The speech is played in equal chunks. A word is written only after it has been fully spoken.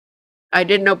I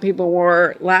didn't know people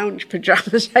wore lounge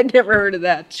pajamas. I'd never heard of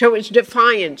that. So it was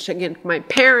defiance against my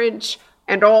parents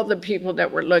and all the people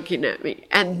that were looking at me.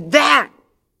 And that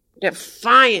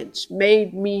defiance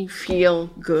made me feel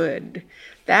good.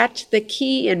 That's the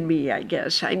key in me, I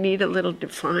guess. I need a little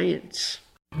defiance.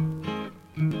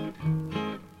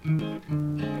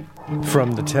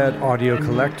 From the TED Audio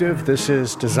Collective, this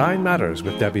is Design Matters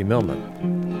with Debbie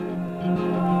Millman.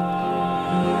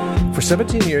 For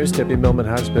 17 years, Debbie Millman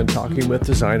has been talking with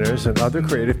designers and other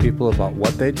creative people about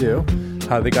what they do,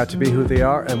 how they got to be who they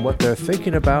are, and what they're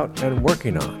thinking about and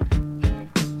working on.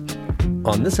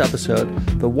 On this episode,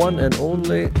 the one and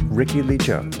only Rickie Lee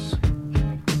Jones.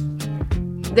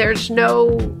 There's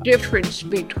no difference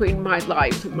between my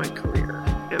life and my career,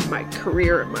 and my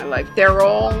career and my life. They're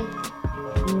all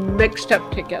mixed up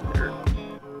together.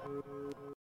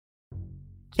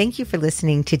 Thank you for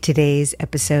listening to today's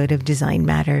episode of Design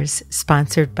Matters,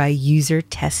 sponsored by User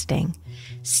Testing.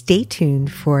 Stay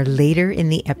tuned for later in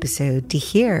the episode to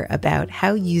hear about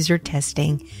how user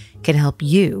testing can help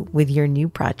you with your new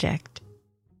project.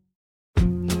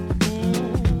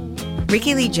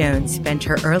 Rickie Lee Jones spent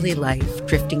her early life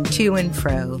drifting to and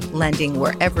fro, landing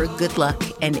wherever good luck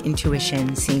and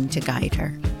intuition seemed to guide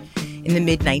her. In the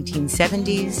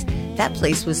mid-1970s, that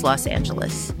place was Los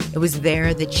Angeles. It was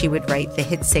there that she would write the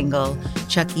hit single,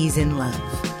 Chuck E.'s in Love.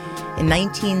 In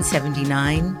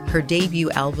 1979, her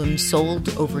debut album sold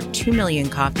over 2 million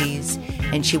copies,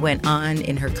 and she went on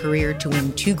in her career to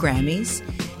win 2 Grammys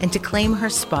and to claim her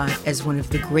spot as one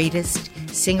of the greatest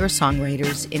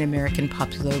singer-songwriters in American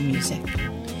popular music.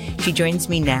 She joins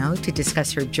me now to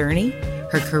discuss her journey,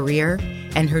 her career,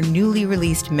 and her newly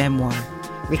released memoir.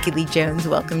 Rickie Lee Jones,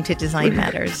 welcome to Design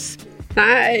Matters.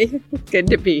 Hi, good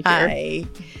to be here. Hi.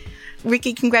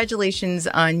 Rickie, congratulations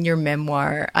on your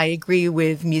memoir. I agree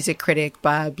with music critic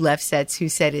Bob Lefsetz, who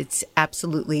said it's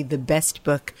absolutely the best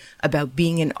book about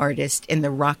being an artist in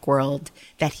the rock world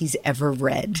that he's ever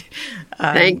read.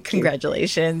 Thank you.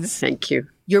 Congratulations. Thank you.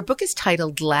 Your book is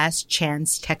titled Last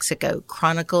Chance Texaco,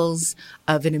 Chronicles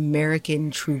of an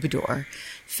American Troubadour.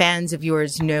 Fans of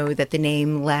yours know that the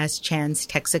name Last Chance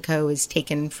Texaco is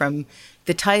taken from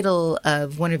the title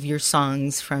of one of your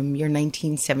songs from your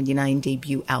 1979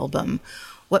 debut album.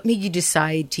 What made you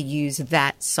decide to use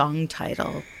that song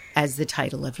title as the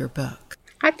title of your book?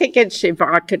 I think it's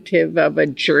evocative of a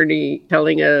journey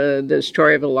telling the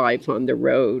story of a life on the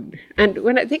road. And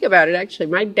when I think about it, actually,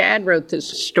 my dad wrote this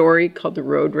story called The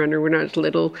Roadrunner when I was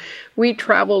little. We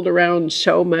traveled around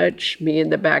so much, me in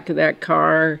the back of that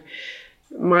car.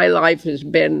 My life has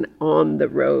been on the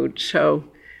road. So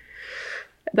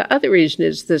the other reason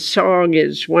is the song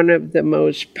is one of the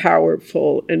most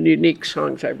powerful and unique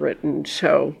songs I've written.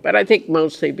 So, but I think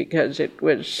mostly because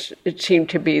it seemed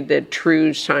to be the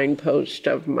true signpost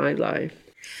of my life.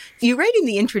 You write in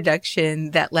the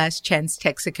introduction that Last Chance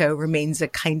Texaco remains a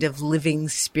kind of living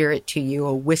spirit to you,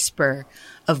 a whisper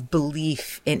of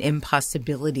belief in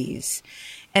impossibilities.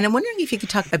 And I'm wondering if you could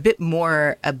talk a bit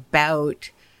more about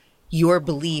your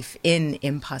belief in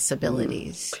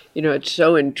impossibilities. You know, it's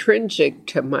so intrinsic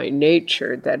to my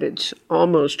nature that it's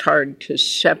almost hard to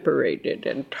separate it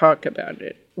and talk about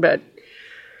it. But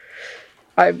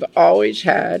I've always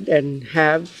had and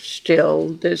have still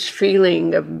this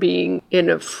feeling of being in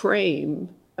a frame,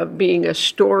 of being a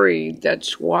story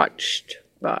that's watched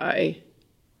by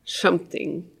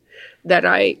something that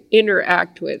I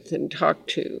interact with and talk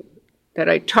to, that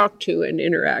I talk to and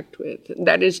interact with. And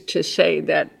that is to say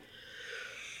that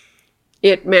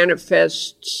it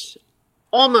manifests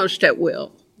almost at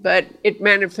will, but it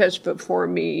manifests before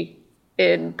me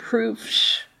in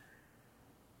proofs,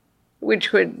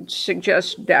 which would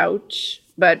suggest doubts.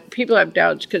 But people have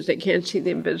doubts because they can't see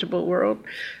the invisible world.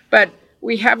 But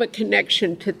we have a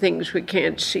connection to things we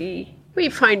can't see. We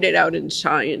find it out in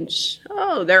science.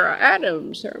 Oh, there are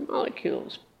atoms, there are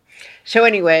molecules. So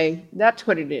anyway, that's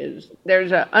what it is.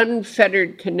 There's an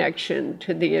unfettered connection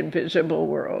to the invisible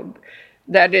world.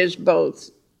 That is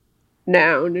both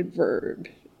noun and verb.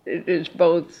 It is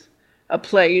both a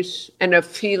place and a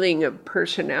feeling of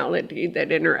personality that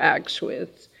interacts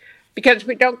with. Because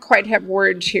we don't quite have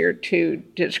words here to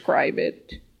describe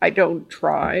it. I don't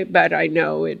try, but I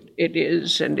know it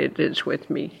is, and it is with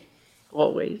me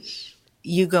always.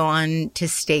 You go on to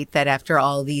state that after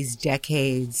all these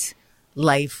decades,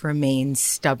 life remains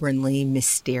stubbornly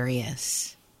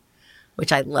mysterious,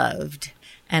 which I loved.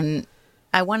 And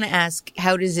I want to ask,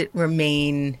 how does it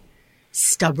remain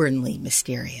stubbornly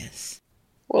mysterious?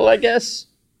 Well, I guess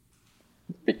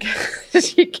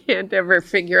because you can't ever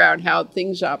figure out how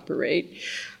things operate,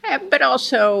 but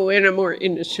also in a more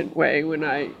innocent way when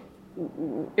I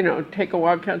take a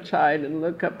walk outside and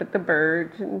look up at the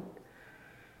birds, and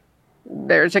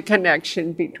there's a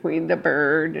connection between the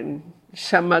bird and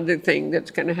some other thing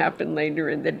that's going to happen later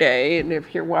in the day. And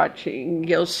if you're watching,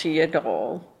 you'll see it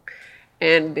all.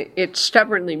 And it's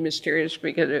stubbornly mysterious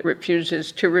because it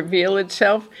refuses to reveal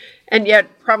itself. And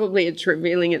yet probably it's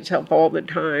revealing itself all the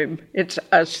time. It's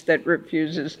us that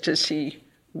refuses to see.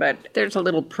 But there's a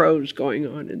little prose going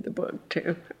on in the book,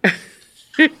 too.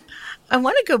 I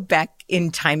want to go back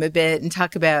in time a bit and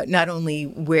talk about not only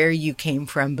where you came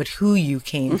from, but who you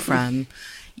came from.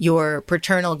 Your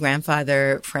paternal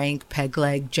grandfather, Frank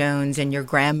Pegleg Jones, and your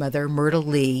grandmother, Myrtle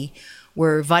Lee,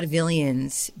 were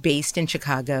vaudevillians based in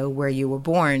Chicago, where you were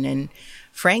born. And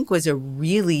Frank was a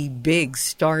really big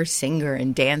star singer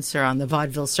and dancer on the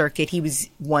vaudeville circuit. He was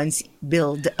once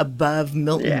billed above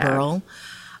Milton Berle.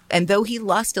 And though he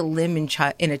lost a limb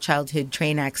in a childhood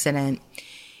train accident,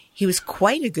 he was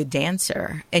quite a good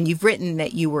dancer. And you've written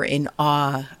that you were in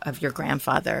awe of your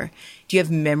grandfather. Do you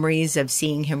have memories of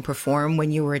seeing him perform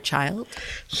when you were a child?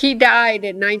 He died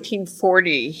in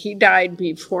 1940. He died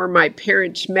before my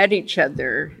parents met each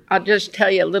other. I'll just tell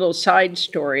you a little side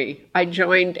story. I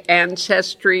joined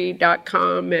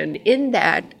Ancestry.com, and in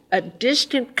that, a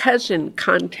distant cousin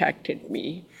contacted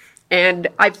me. And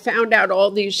I found out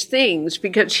all these things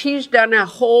because he's done a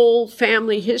whole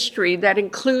family history that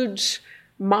includes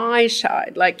my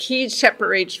side. Like, he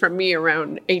separates from me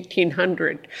around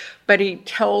 1800, but he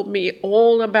told me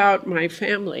all about my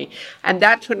family. And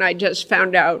that's when I just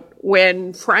found out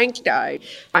when Frank died.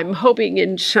 I'm hoping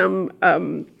in some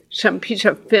piece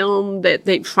of film that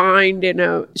they find in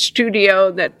a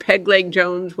studio that Pegleg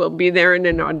Jones will be there in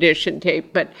an audition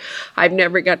tape, but I've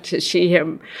never got to see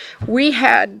him. We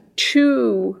had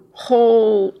 2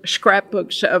 whole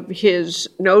scrapbooks of his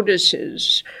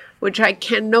notices, which I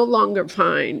can no longer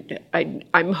find.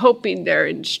 I'm hoping they're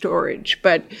in storage,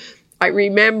 but I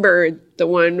remember the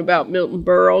one about Milton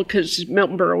Berle, because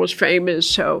Milton Berle was famous,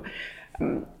 so,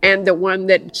 and the one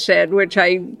that said, which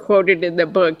I quoted in the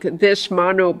book, "This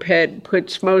monoped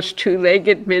puts most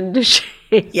two-legged men to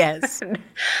shame." Yes.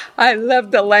 I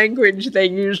love the language they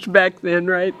used back then,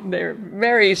 right? They're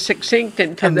very succinct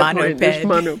and to the point. This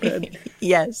monoped.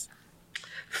 Yes.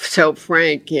 So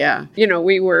Frank, yeah.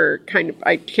 We were kind of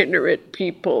itinerant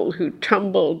people who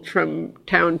tumbled from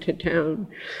town to town.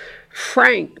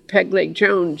 Frank Pegleg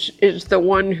Jones is the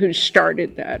one who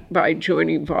started that by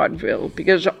joining vaudeville,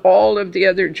 because all of the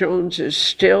other Joneses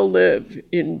still live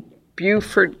in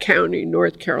Beaufort County,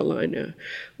 North Carolina.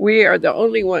 We are the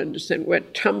only ones that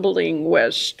went tumbling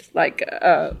west like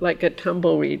a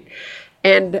tumbleweed.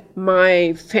 And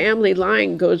my family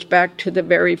line goes back to the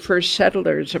very first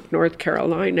settlers of North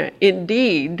Carolina.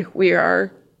 Indeed, we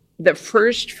are the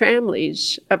first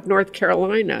families of North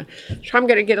Carolina. So I'm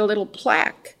going to get a little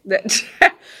plaque.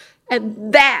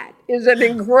 And that is an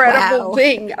incredible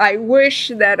thing. I wish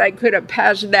that I could have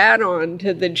passed that on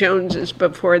to the Joneses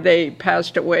before they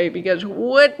passed away, because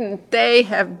wouldn't they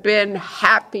have been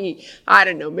happy? I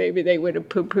don't know, maybe they would have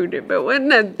poo-pooed it, but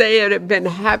wouldn't they have been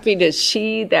happy to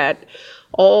see that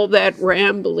all that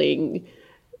rambling,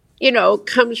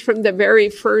 comes from the very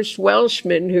first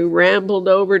Welshman who rambled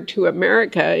over to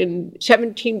America in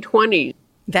 1720.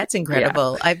 That's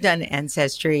incredible. Yeah. I've done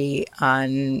Ancestry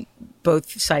on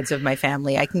both sides of my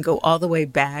family. I can go all the way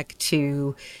back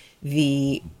to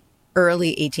the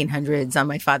early 1800s on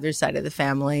my father's side of the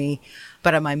family.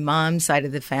 But on my mom's side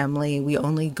of the family, we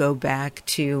only go back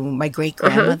to my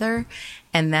great-grandmother.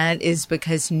 And that is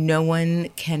because no one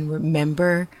can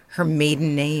remember her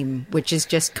maiden name, which is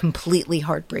just completely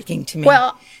heartbreaking to me.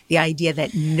 Well, the idea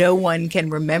that no one can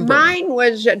remember. Mine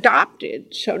was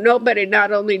adopted. So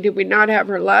not only did we not have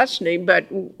her last name, but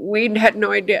we had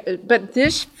no idea. But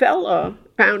this fella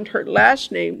found her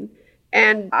last name.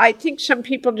 And I think some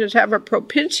people just have a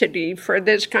propensity for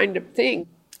this kind of thing.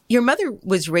 Your mother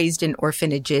was raised in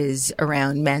orphanages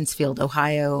around Mansfield,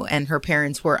 Ohio, and her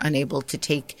parents were unable to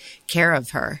take care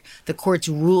of her. The courts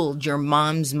ruled your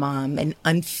mom's mom an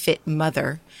unfit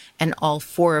mother, and all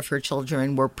 4 of her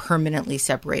children were permanently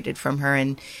separated from her.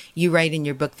 And you write in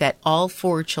your book that all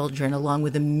 4 children, along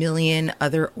with 1 million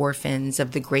other orphans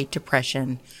of the Great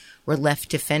Depression, were left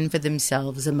to fend for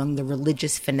themselves among the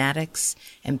religious fanatics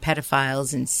and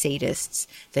pedophiles and sadists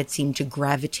that seemed to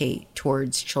gravitate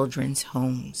towards children's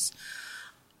homes.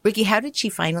 Rickie, how did she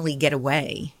finally get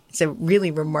away? It's a really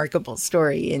remarkable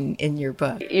story in your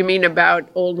book. You mean about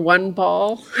old One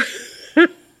Ball?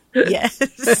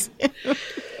 Yes.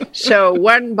 So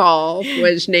One Ball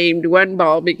was named One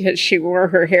Ball because she wore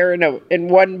her hair in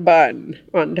one bun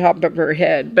on top of her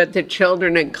head. But the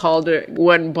children had called it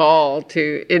One Ball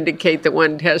to indicate the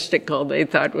one testicle they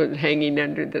thought was hanging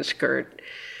under the skirt.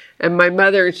 And my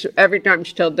mother, every time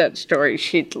she told that story,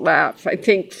 she'd laugh. I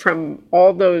think from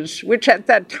all those, which at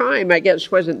that time, I guess,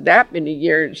 wasn't that many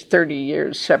years, 30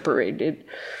 years separated,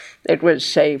 it was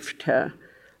safe to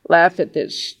laugh at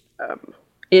this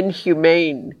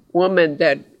inhumane woman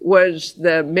that was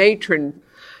the matron.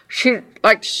 She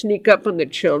liked to sneak up on the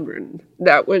children.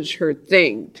 That was her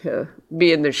thing, to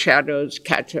be in the shadows,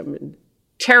 catch them, and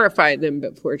terrify them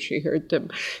before she hurt them.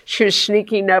 She was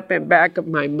sneaking up in back of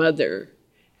my mother,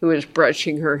 who was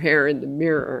brushing her hair in the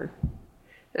mirror,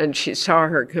 and she saw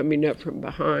her coming up from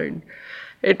behind.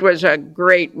 It was a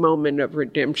great moment of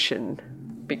redemption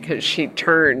because she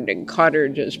turned and caught her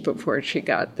just before she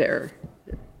got there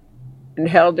and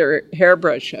held her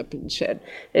hairbrush up and said,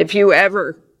 "If you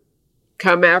ever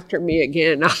come after me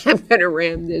again, I'm going to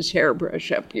ram this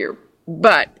hairbrush up your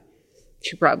butt."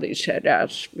 She probably said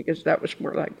ass because that was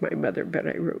more like my mother, but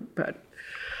I wrote butt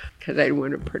because I didn't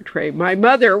want to portray my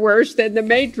mother worse than the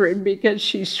matron because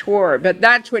she swore. But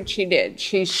that's what she did.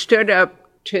 She stood up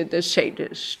to the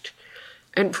sadist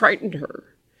and frightened her.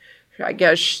 I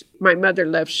guess my mother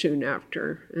left soon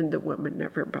after, and the woman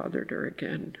never bothered her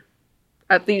again.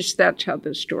 At least that's how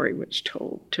the story was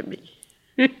told to me.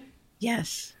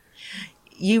 Yes.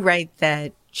 You write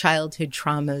that childhood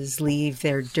traumas leave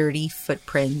their dirty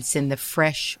footprints in the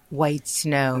fresh white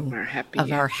snow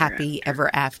of our happy ever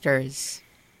afters.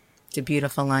 It's a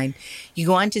beautiful line. You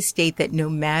go on to state that no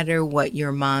matter what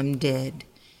your mom did,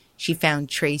 she found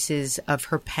traces of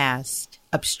her past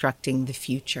obstructing the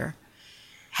future.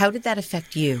 How did that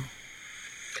affect you?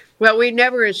 Well, we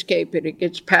never escape it. It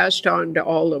gets passed on to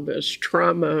all of us.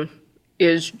 Trauma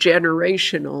is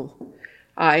generational,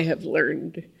 I have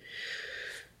learned.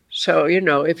 So,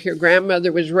 if your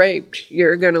grandmother was raped,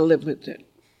 you're going to live with it.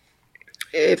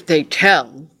 If they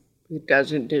tell, it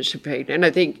doesn't dissipate. And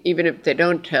I think even if they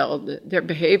don't tell, their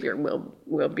behavior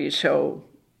will be so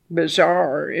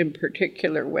bizarre in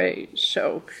particular ways.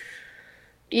 So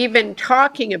even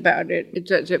talking about it, it's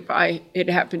as if it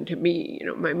happened to me.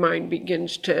 My mind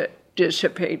begins to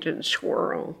dissipate and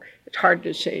swirl. It's hard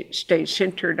to stay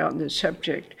centered on the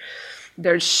subject.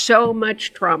 There's so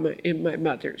much trauma in my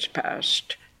mother's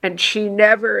past. And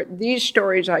these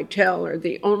stories I tell are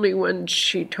the only ones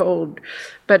she told,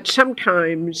 but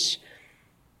sometimes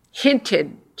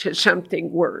hinted to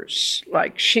something worse.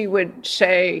 Like she would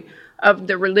say of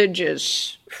the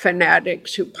religious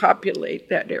fanatics who populate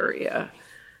that area,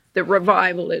 the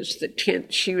revivalists, the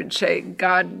tent, she would say,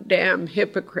 "Goddamn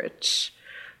hypocrites."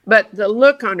 But the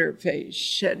look on her face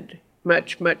said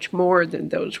much, much more than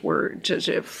those words, as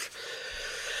if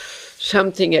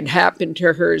something had happened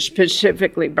to her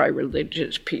specifically by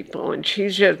religious people, and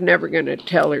she's just never going to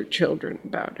tell her children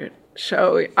about it.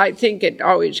 So I think it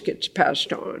always gets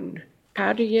passed on.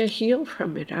 How do you heal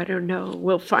from it? I don't know.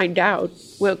 We'll find out.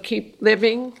 We'll keep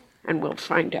living, and we'll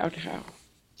find out how.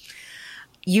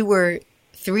 You were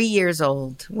 3 years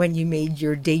old when you made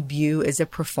your debut as a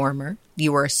performer.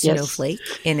 You were a snowflake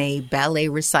in a ballet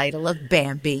recital of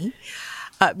Bambi.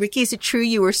 Rickie, is it true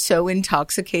you were so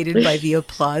intoxicated by the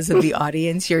applause of the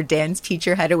audience, your dance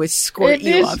teacher had to escort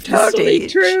you off the stage? It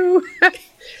is totally true.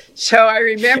 So I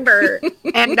remember,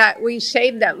 and we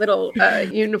saved that little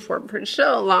uniform for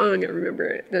so long. I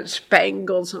remember the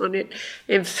spangles on it.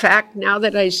 In fact, now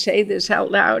that I say this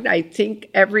out loud, I think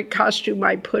every costume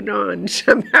I put on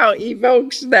somehow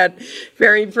evokes that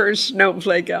very first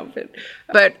snowflake outfit.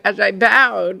 But as I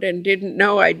bowed and didn't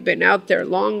know I'd been out there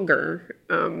longer,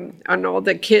 and all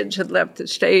the kids had left the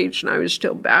stage, and I was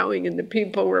still bowing, and the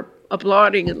people were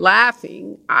applauding and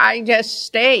laughing, I just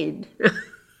stayed.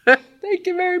 Thank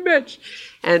you very much.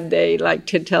 And they like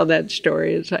to tell that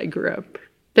story as I grew up.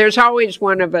 There's always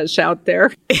one of us out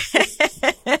there.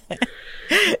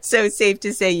 So safe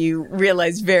to say you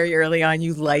realized very early on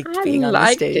you liked being on the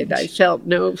stage. I liked it. I felt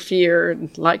no fear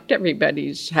and liked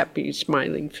everybody's happy,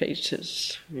 smiling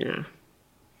faces. Yeah.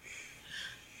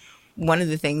 One of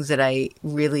the things that I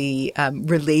really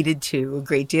related to a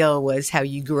great deal was how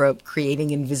you grew up creating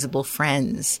invisible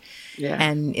friends. Yeah.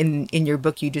 And in your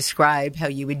book, you describe how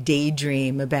you would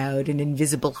daydream about an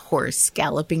invisible horse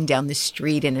galloping down the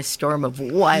street in a storm of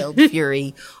wild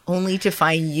fury, only to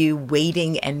find you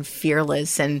waiting and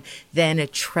fearless. And then a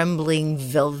trembling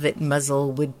velvet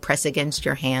muzzle would press against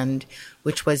your hand,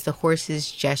 which was the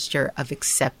horse's gesture of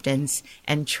acceptance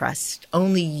and trust.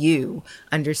 Only you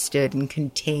understood and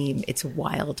could tame its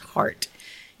wild heart.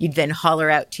 You'd then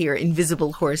holler out to your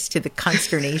invisible horse to the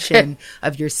consternation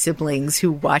of your siblings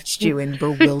who watched you in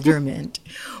bewilderment.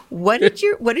 What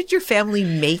did your family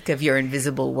make of your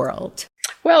invisible world?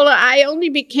 Well, I only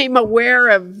became aware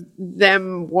of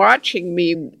them watching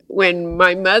me when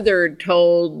my mother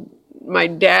told my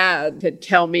dad to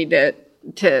tell me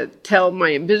to tell my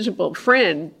invisible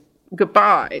friend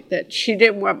goodbye, that she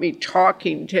didn't want me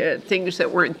talking to things that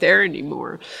weren't there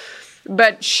anymore.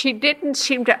 But she didn't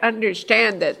seem to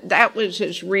understand that that was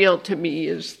as real to me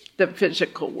as the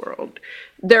physical world.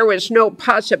 There was no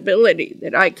possibility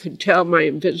that I could tell my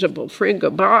invisible friend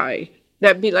goodbye.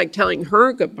 That'd be like telling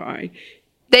her goodbye.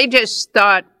 They just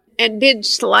thought and did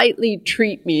slightly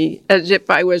treat me as if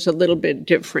I was a little bit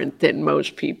different than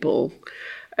most people,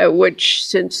 which,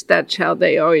 since that's how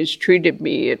they always treated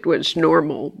me, it was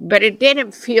normal. But it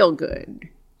didn't feel good.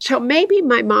 So maybe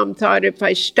my mom thought if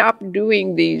I stopped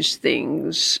doing these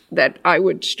things that I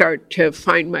would start to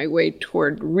find my way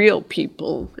toward real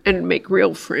people and make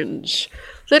real friends.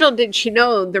 Little did she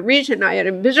know the reason I had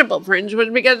invisible friends was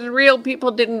because real people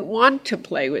didn't want to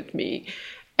play with me.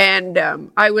 And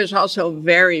I was also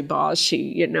very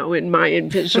bossy, in my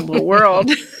invisible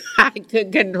world. I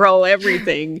could control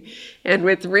everything. And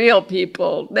with real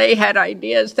people, they had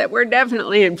ideas that were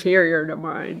definitely inferior to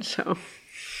mine. So,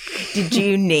 did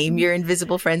you name your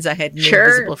invisible friends? I had an Sure.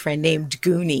 invisible friend named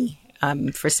Goonie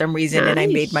for some reason, Nice. and I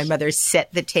made my mother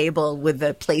set the table with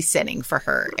a place setting for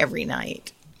her every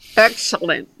night.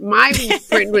 Excellent. My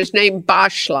friend was named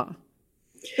Bashla,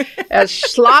 a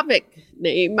Slavic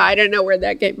name. I don't know where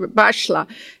that came from, Bashla.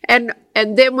 And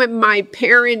then when my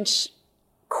parents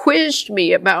quizzed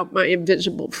me about my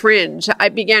invisible friends, I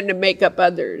began to make up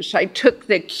others. I took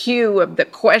the cue of the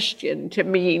question to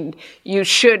mean you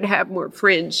should have more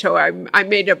friends. So I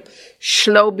made up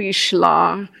Shlobi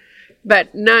Shla,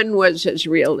 but none was as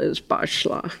real as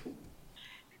Bashla.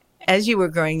 As you were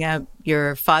growing up,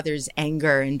 your father's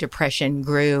anger and depression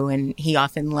grew, and he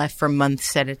often left for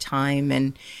months at a time.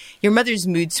 And your mother's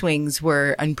mood swings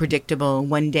were unpredictable.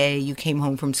 One day you came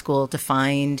home from school to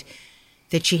find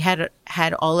that she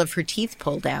had all of her teeth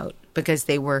pulled out because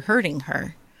they were hurting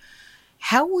her.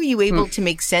 How were you able to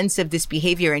make sense of this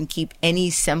behavior and keep any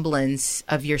semblance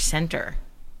of your center?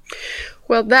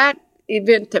 Well, that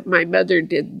event that my mother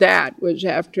did that was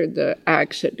after the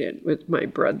accident with my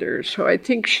brother. So I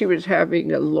think she was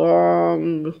having a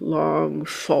long, long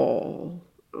fall.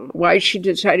 Why she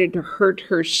decided to hurt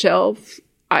herself,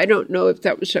 I don't know if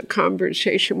that was a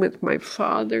conversation with my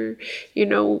father.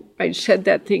 I said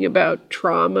that thing about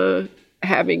trauma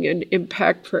having an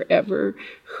impact forever.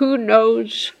 Who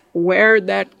knows where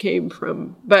that came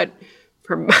from? But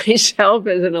for myself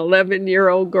as an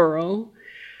 11-year-old girl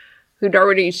who'd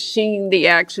already seen the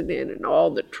accident and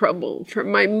all the trouble, for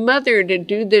my mother to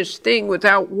do this thing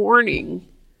without warning,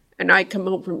 and I come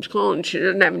home from school and she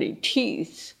doesn't have any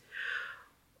teeth,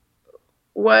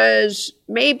 was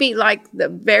maybe like the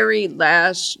very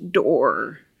last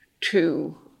door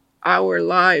to our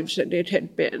lives that it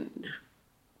had been,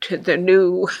 to the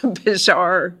new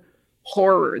bizarre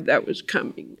horror that was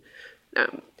coming.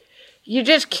 You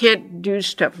just can't do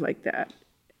stuff like that,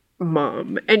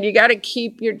 Mom. And you got to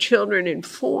keep your children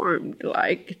informed.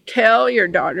 Like, tell your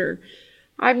daughter,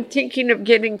 I'm thinking of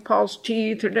getting false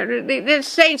teeth, or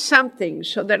just say something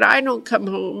so that I don't come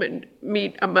home and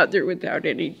meet a mother without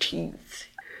any teeth.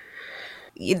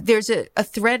 There's a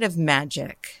thread of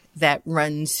magic that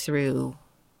runs through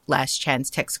Last Chance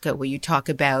Texaco, where you talk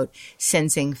about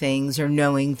sensing things or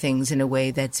knowing things in a way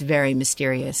that's very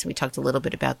mysterious. We talked a little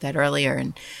bit about that earlier,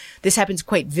 and this happens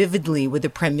quite vividly with the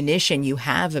premonition you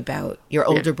have about your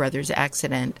older brother's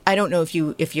accident. I don't know if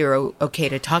you're okay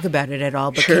to talk about it at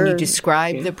all, but Sure. can you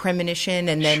describe the premonition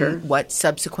and then what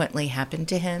subsequently happened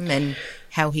to him and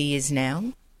how he is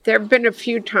now? There have been a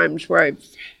few times where I've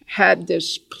had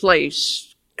this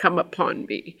place come upon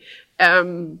me.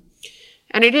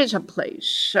 And it is a place.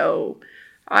 So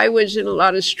I was in a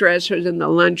lot of stress. I was in the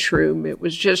lunchroom. It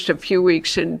was just a few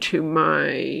weeks into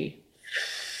my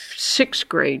 6th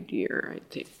grade year, I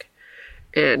think.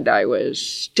 And I was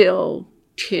still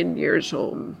 10 years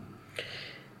old.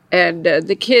 And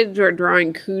the kids were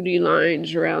drawing cootie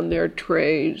lines around their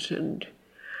trays. And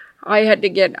I had to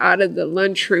get out of the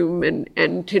lunchroom.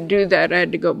 And to do that, I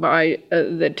had to go by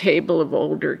the table of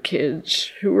older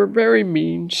kids who were very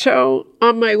mean. So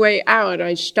on my way out,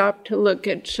 I stopped to look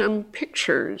at some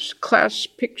pictures, class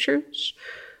pictures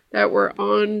that were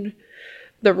on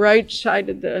the right side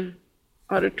of the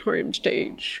auditorium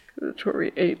stage. That's where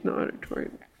we ate in the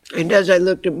auditorium. And as I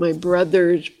looked at my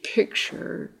brother's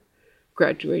picture,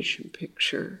 graduation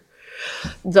picture,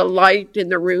 the light in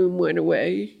the room went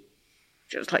away.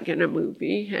 just like in a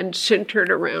movie, and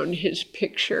centered around his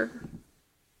picture.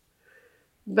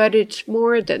 But it's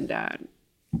more than that.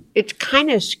 It's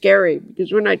kind of scary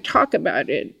because when I talk about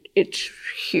it, it's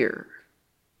here.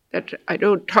 That I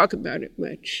don't talk about it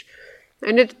much.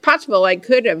 And it's possible I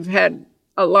could have had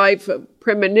a life of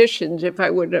premonitions if I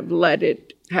would have let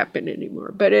it happen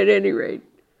anymore. But at any rate,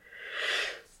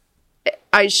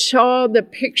 I saw the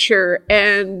picture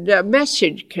and the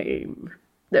message came.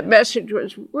 The message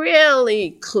was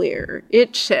really clear.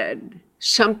 It said,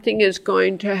 something is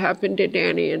going to happen to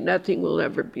Danny and nothing will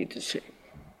ever be the same.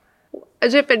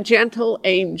 As if a gentle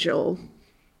angel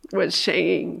was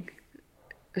saying,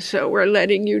 so we're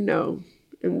letting you know,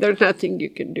 and there's nothing you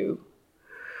can do.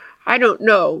 I don't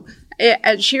know.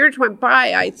 As years went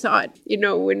by, I thought,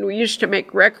 when we used to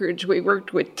make records, we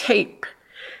worked with tape.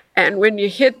 And when you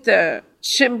hit the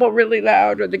cymbal really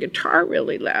loud or the guitar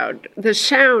really loud, the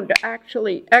sound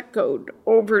actually echoed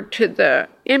over to the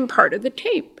in part of the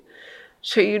tape.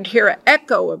 So you'd hear an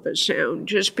echo of a sound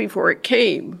just before it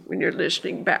came when you're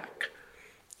listening back.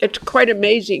 It's quite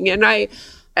amazing. And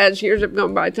as years have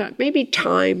gone by, I thought maybe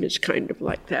time is kind of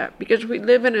like that because we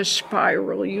live in a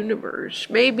spiral universe.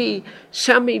 Maybe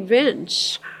some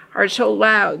events are so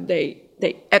loud they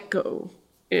echo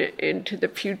into the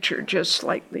future just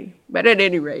slightly. But at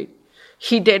any rate,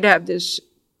 he did have this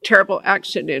terrible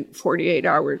accident 48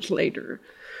 hours later.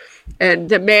 And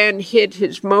the man hit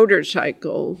his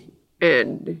motorcycle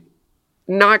and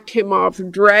knocked him off,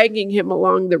 dragging him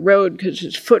along the road because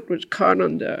his foot was caught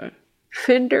on the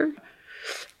fender.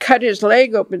 Cut his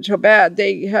leg open so bad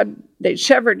they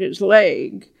severed his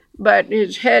leg, but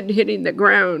his head hitting the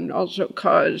ground also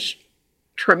caused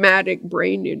traumatic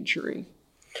brain injury.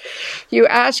 You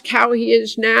ask how he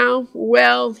is now?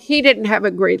 Well, he didn't have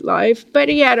a great life, but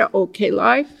he had an okay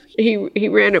life. He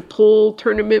ran a pool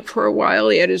tournament for a while.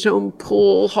 He had his own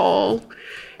pool hall,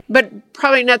 but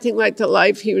probably nothing like the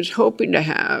life he was hoping to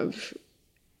have.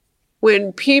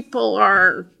 When people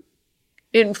are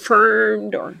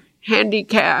infirmed or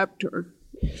handicapped, or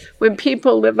when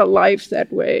people live a life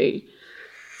that way,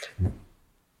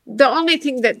 the only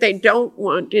thing that they don't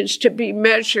want is to be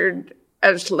measured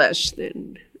as less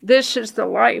than. This is the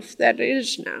life that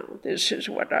is now. This is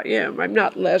what I am. I'm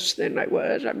not less than I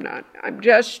was. I'm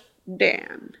just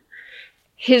Dan.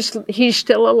 He's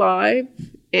still alive,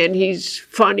 and he's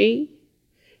funny.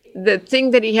 The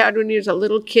thing that he had when he was a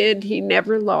little kid, he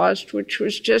never lost, which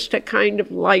was just a kind of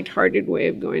lighthearted way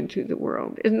of going through the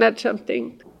world. Isn't that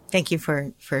something? Thank you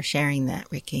for sharing that,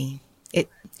 Rickie.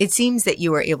 It seems that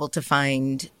you were able to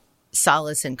find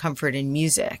solace and comfort in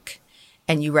music,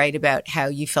 and you write about how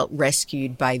you felt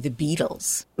rescued by the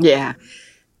Beatles. Yeah.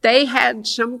 They had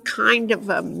some kind of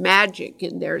a magic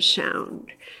in their sound.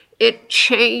 It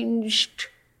changed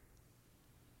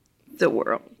the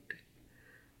world.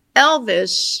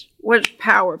 Elvis was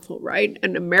powerful, right?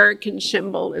 An American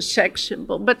symbol, a sex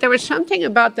symbol. But there was something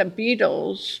about the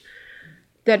Beatles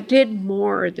that did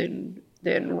more than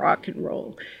rock and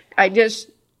roll. I just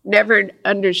never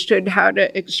understood how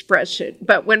to express it.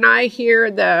 But when I hear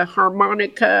the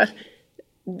harmonica,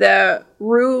 the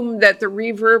room that the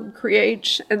reverb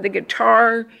creates, and the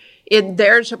guitar in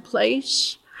There's a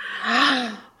Place,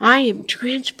 I am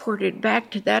transported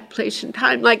back to that place in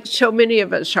time, like so many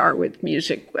of us are with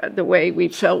music, the way we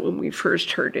felt when we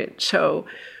first heard it. So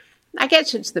I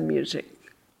guess it's the music.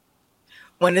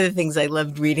 One of the things I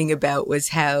loved reading about was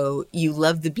how you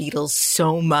loved the Beatles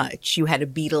so much. You had a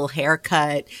Beatle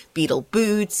haircut, Beatle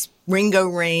boots, Ringo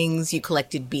rings. You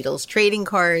collected Beatles trading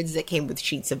cards that came with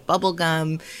sheets of bubble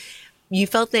gum. You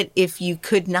felt that if you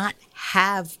could not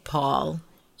have Paul,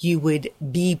 you would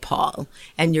be Paul.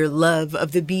 And your love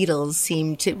of the Beatles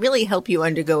seemed to really help you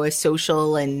undergo a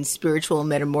social and spiritual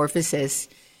metamorphosis.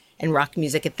 And rock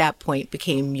music at that point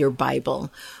became your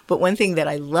Bible. But one thing that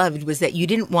I loved was that you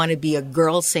didn't want to be a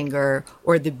girl singer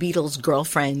or the Beatles'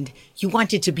 girlfriend. You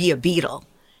wanted to be a Beatle.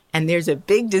 And there's a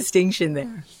big distinction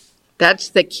there. That's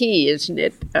the key, isn't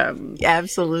it?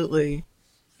 Absolutely.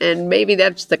 And maybe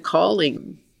that's the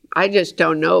calling. I just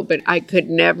don't know, but I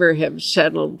could never have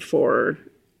settled for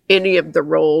any of the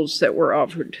roles that were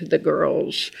offered to the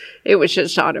girls. It was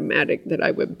just automatic that I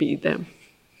would be them.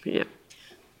 Yeah.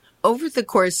 Over the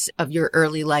course of your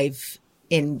early life,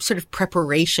 in sort of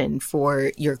preparation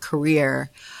for your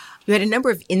career, you had a number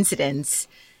of incidents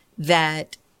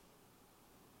that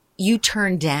you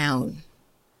turned down,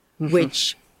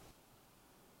 which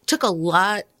took a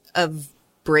lot of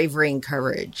bravery and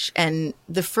courage. And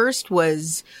the first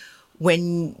was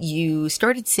when you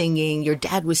started singing, your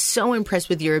dad was so impressed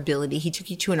with your ability, he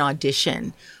took you to an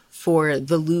audition for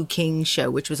the Lou King Show,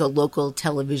 which was a local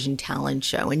television talent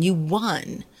show, and you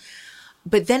won.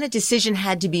 But then a decision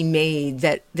had to be made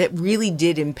that really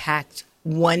did impact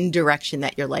one direction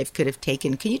that your life could have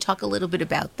taken. Can you talk a little bit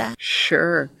about that?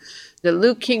 Sure. The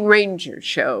Lou King Ranger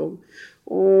show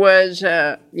was,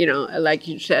 like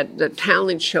you said, the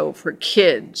talent show for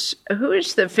kids. Who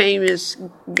is the famous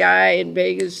guy in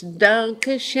Vegas?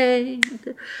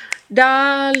 Dunkashane,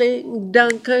 darling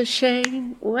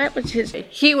Dunkashane. What was his name?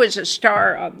 He was a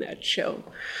star on that show.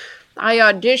 I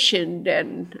auditioned,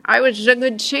 and I was a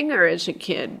good singer as a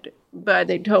kid, but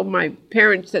they told my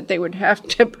parents that they would have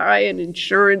to buy an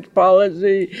insurance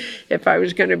policy if I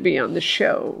was going to be on the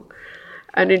show.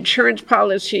 An insurance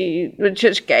policy was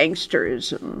just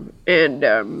gangsterism,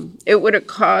 and it would have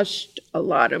cost a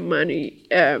lot of money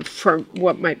from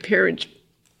what my parents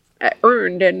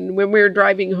earned. And when we were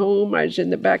driving home, I was in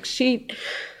the back seat,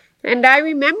 and I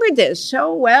remember this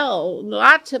so well.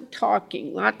 Lots of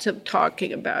talking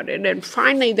about it. And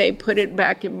finally, they put it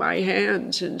back in my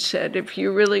hands and said, if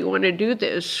you really want to do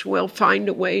this, we'll find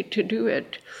a way to do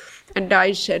it. And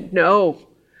I said, no,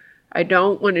 I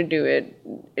don't want to do it.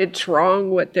 It's wrong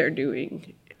what they're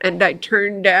doing. And I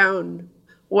turned down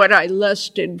what I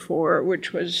lusted for,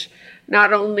 which was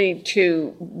not only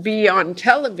to be on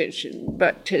television,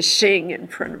 but to sing in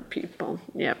front of people.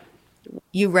 Yep.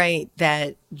 You write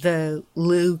that the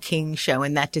Lou King show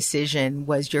and that decision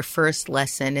was your first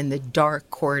lesson in the dark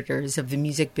corridors of the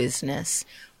music business,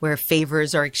 where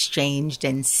favors are exchanged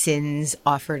and sins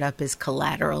offered up as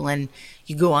collateral. And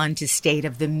you go on to state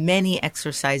of the many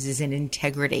exercises in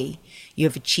integrity you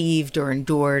have achieved or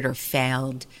endured or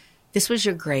failed, this was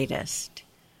your greatest.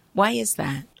 Why is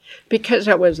that? Because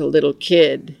I was a little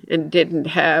kid and didn't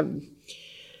have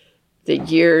the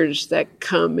years that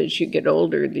come as you get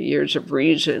older, the years of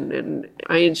reason. And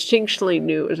I instinctually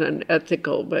knew it was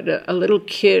unethical, but a little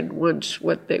kid wants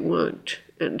what they want.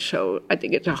 And so I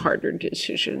think it's a harder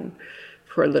decision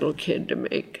for a little kid to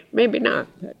make. Maybe not.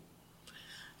 But,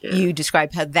 yeah. You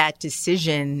describe how that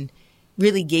decision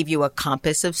really gave you a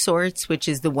compass of sorts, which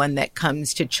is the one that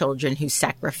comes to children who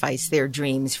sacrifice their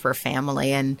dreams for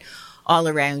family. And all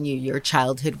around you, your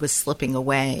childhood was slipping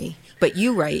away. But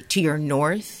you write, to your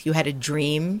north, you had a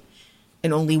dream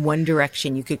in only one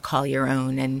direction you could call your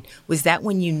own. And was that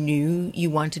when you knew you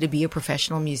wanted to be a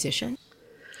professional musician?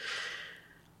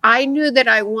 I knew that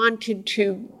I wanted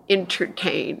to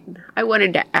entertain. I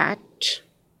wanted to act.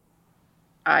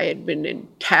 I had been in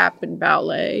tap and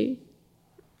ballet.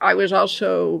 I was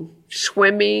also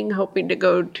swimming, hoping to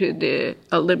go to the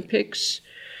Olympics.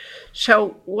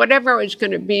 So whatever it was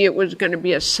going to be, it was going to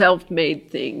be a self-made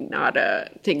thing, not a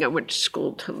thing I went to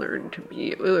school to learn to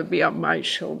be. It would be on my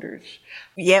shoulders.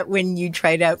 Yet when you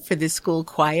tried out for the school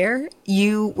choir,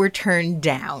 you were turned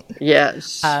down.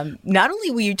 Yes. Not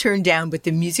only were you turned down, but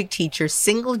the music teacher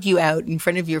singled you out in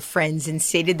front of your friends and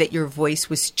stated that your voice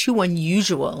was too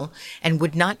unusual and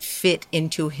would not fit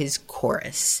into his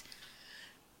chorus.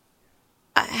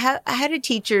 How do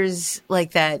teachers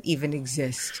like that even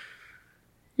exist?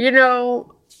 You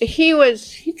know,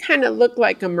 he kind of looked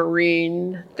like a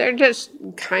Marine. They're just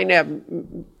kind of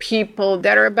people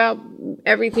that are about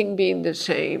everything being the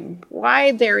same.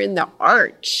 Why they're in the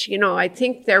arts? You know, I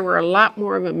think there were a lot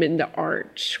more of them in the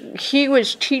arts. He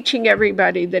was teaching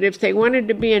everybody that if they wanted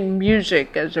to be in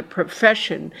music as a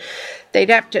profession, they'd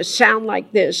have to sound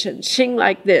like this and sing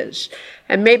like this.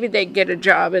 And maybe they'd get a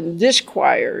job in this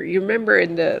choir. You remember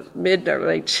in the mid or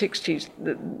late 60s,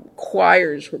 the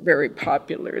choirs were very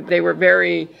popular. They were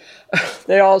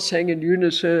they all sang in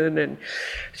unison. And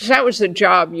so that was the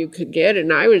job you could get. And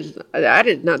that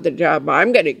is not the job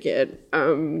I'm going to get.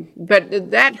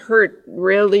 But that hurt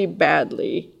really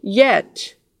badly.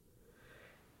 Yet,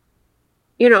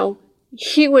 you know,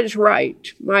 he was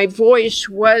right. My voice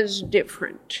was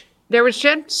different. There was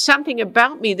just something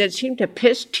about me that seemed to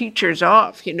piss teachers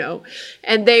off, you know,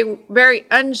 and they very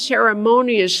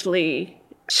unceremoniously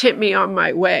sent me on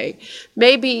my way.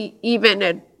 Maybe even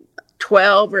at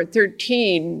 12 or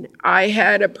 13, I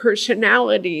had a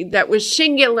personality that was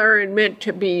singular and meant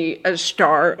to be a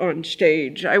star on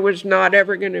stage. I was not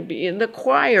ever going to be in the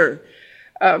choir,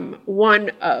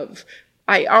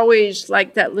 I always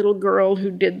liked that little girl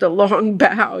who did the long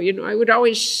bow. You know, I would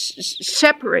always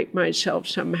separate myself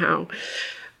somehow.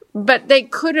 But they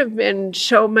could have been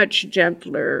so much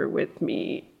gentler with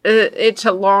me. It's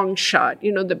a long shot.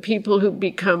 You know, the people who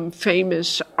become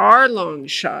famous are long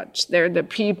shots. They're the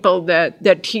people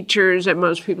that teachers and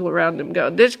most people around them go,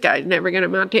 this guy's never going to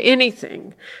amount to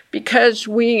anything. Because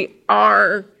we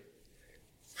are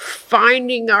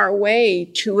finding our way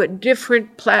to a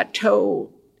different plateau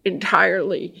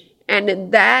entirely. And in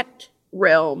that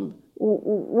realm,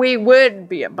 we would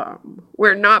be a bum.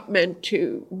 We're not meant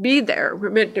to be there.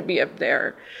 We're meant to be up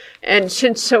there. And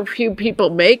since so few people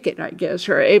make it, I guess,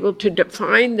 are able to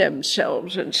define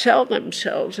themselves and sell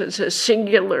themselves as a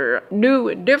singular new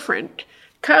and different,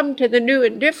 come to the new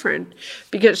and different,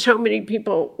 because so many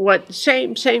people want the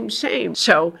same.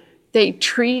 So they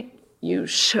treat you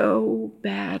so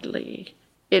badly.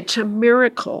 It's a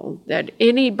miracle that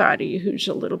anybody who's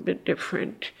a little bit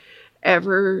different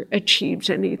ever achieves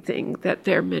anything that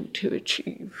they're meant to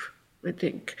achieve, I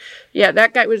think. Yeah,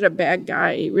 that guy was a bad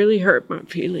guy. He really hurt my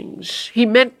feelings. He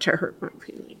meant to hurt my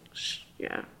feelings.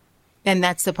 Yeah. And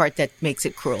that's the part that makes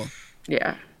it cruel.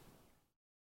 Yeah.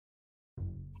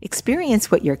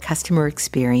 Experience what your customer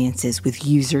experiences with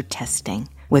user testing.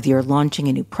 Whether you're launching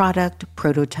a new product,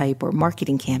 prototype, or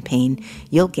marketing campaign,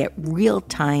 you'll get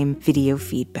real-time video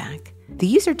feedback. The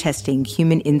user testing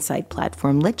human insight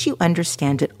platform lets you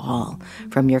understand it all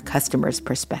from your customer's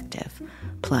perspective.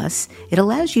 Plus, it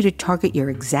allows you to target your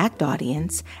exact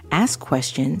audience, ask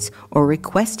questions, or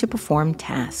request to perform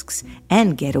tasks,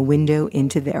 and get a window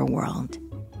into their world.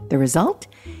 The result?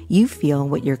 You feel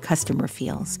what your customer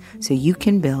feels, so you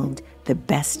can build the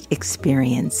best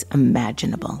experience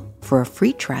imaginable. For a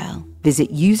free trial,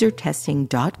 visit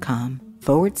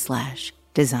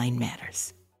usertesting.com/Design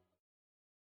Matters.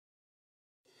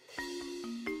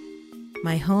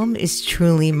 My home is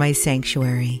truly my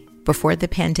sanctuary. Before the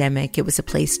pandemic, it was a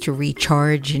place to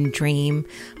recharge and dream.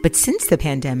 But since the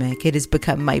pandemic, it has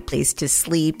become my place to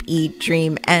sleep, eat,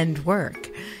 dream, and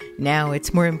work. Now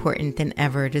it's more important than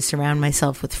ever to surround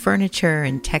myself with furniture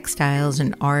and textiles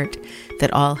and art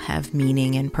that all have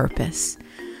meaning and purpose.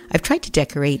 I've tried to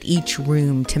decorate each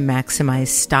room to maximize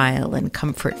style and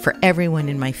comfort for everyone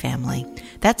in my family.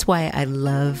 That's why I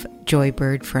love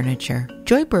Joybird Furniture.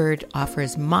 Joybird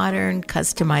offers modern,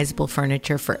 customizable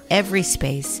furniture for every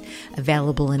space,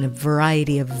 available in a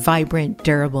variety of vibrant,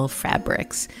 durable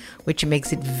fabrics, which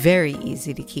makes it very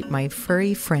easy to keep my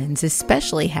furry friends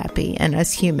especially happy and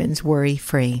us humans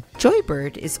worry-free.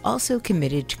 Joybird is also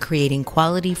committed to creating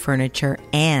quality furniture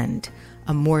and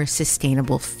a more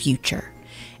sustainable future.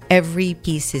 Every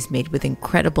piece is made with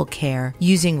incredible care,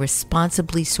 using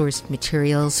responsibly sourced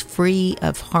materials free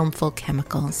of harmful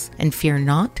chemicals. And fear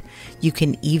not, you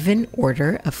can even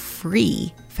order a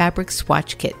free fabric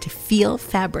swatch kit to feel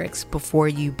fabrics before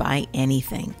you buy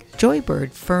anything.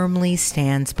 Joybird firmly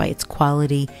stands by its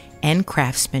quality and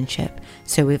craftsmanship,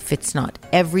 so if it's not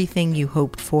everything you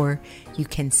hoped for, you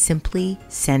can simply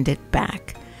send it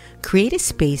back. Create a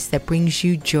space that brings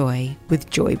you joy with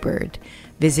Joybird.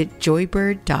 Visit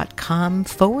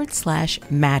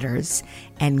joybird.com/matters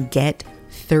and get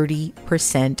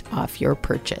 30% off your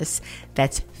purchase.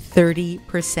 That's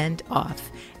 30%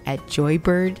 off at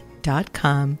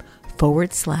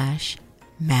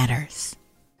joybird.com/matters.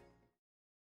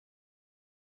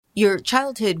 Your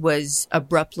childhood was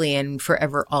abruptly and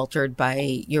forever altered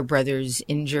by your brother's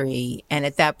injury. And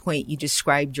at that point, you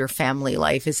described your family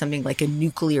life as something like a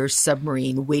nuclear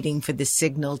submarine waiting for the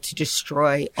signal to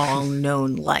destroy all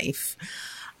known life.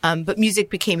 But music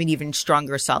became an even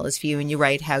stronger solace for you. And you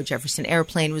write how Jefferson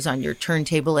Airplane was on your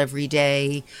turntable every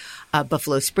day.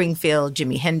 Buffalo Springfield,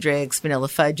 Jimi Hendrix, Vanilla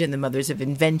Fudge, and the Mothers of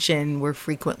Invention were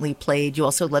frequently played. You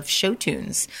also loved show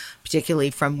tunes, particularly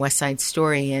from West Side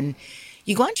Story. And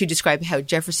you go on to describe how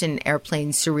Jefferson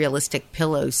Airplane's surrealistic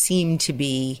pillow seemed to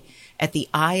be at the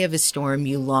eye of a storm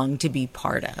you longed to be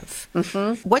part of.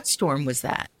 Mm-hmm. What storm was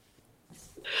that?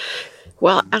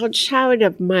 Well, outside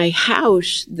of my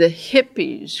house, the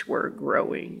hippies were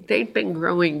growing. They'd been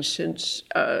growing since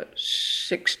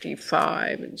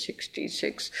 65 and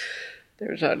 66.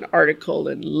 There's an article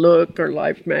in Look or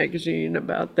Life magazine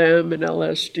about them and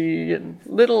LSD and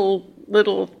little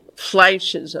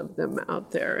flashes of them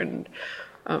out there, and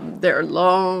their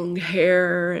long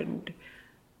hair and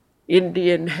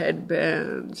Indian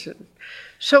headbands. And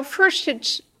so first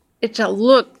it's a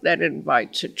look that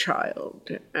invites a child,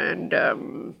 and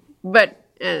but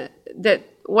that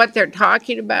what they're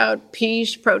talking about,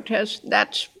 peace, protest,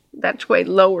 that's way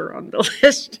lower on the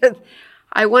list.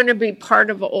 I want to be part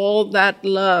of all that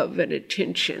love and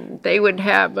attention. They would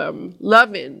have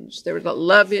love-ins. There was a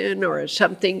love-in or a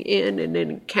something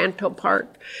in Canto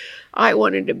Park. I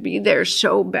wanted to be there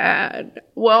so bad.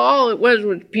 Well, all it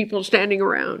was people standing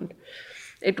around.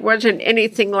 It wasn't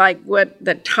anything like what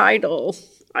the title.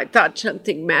 I thought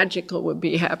something magical would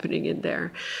be happening in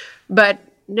there. But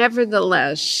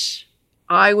nevertheless,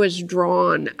 I was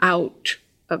drawn out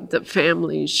of the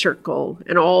family circle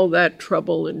and all that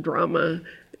trouble and drama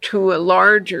to a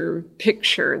larger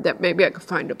picture that maybe I could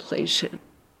find a place in.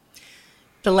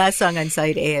 The last song on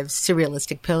side A of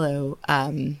Surrealistic Pillow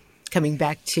Coming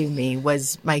Back to Me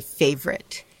was my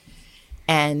favorite.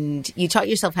 And you taught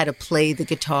yourself how to play the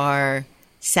guitar,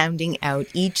 sounding out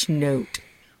each note,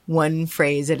 one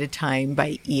phrase at a time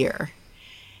by ear.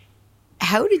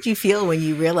 How did you feel when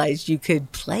you realized you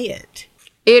could play it?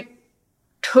 It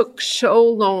took so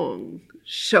long,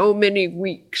 so many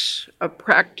weeks of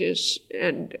practice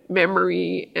and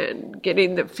memory, and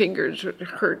getting the fingers would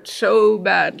hurt so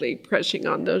badly pressing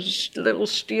on those little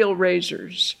steel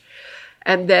razors.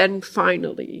 And then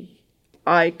finally,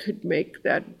 I could make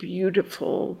that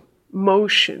beautiful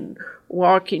motion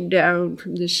walking down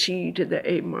from the C to the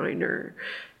A minor.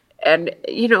 And,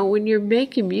 you know, when you're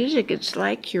making music, it's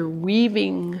like you're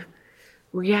weaving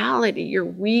reality, you're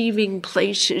weaving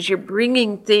places, you're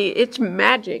bringing it's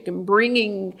magic, and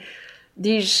bringing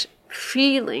these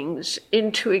feelings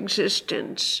into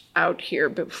existence out here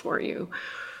before you.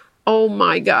 Oh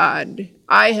my God,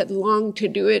 I had longed to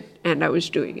do it, and I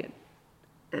was doing it.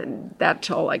 And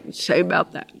that's all I can say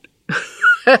about that.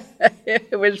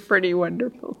 It was pretty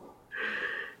wonderful.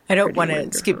 I don't want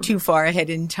to skip too far ahead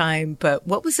in time, but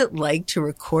what was it like to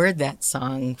record that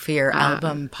song for your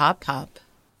album Pop Pop?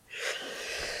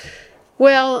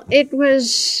 Well,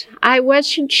 I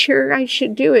wasn't sure I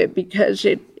should do it because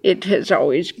it has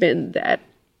always been that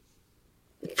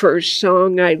first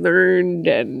song I learned,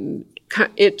 and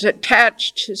it's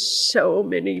attached to so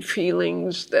many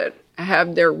feelings that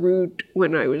have their root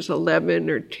when I was 11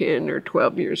 or 10 or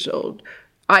 12 years old.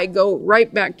 I go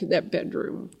right back to that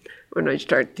bedroom when I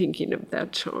start thinking of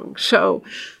that song. So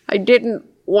I didn't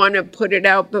want to put it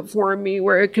out before me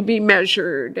where it could be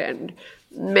measured, and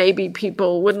maybe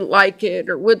people wouldn't like it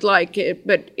or would like it,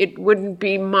 but it wouldn't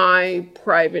be my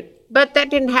private. But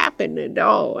that didn't happen at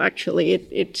all, actually.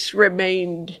 It's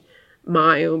remained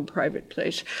my own private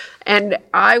place. And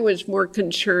I was more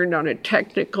concerned on a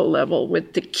technical level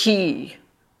with the key,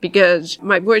 because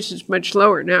my voice is much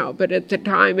lower now, but at the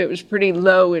time it was pretty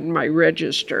low in my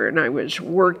register, and I was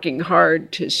working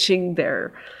hard to sing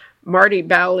there. Marty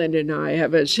Ballin and I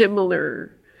have a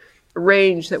similar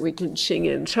range that we can sing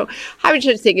in. So I was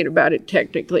just thinking about it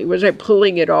technically. Was I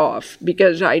pulling it off?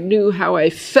 Because I knew how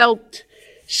I felt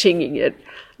singing it,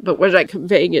 but was I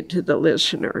conveying it to the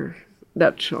listener?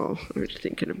 That's all I was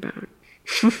thinking about.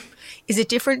 Is it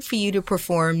different for you to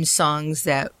perform songs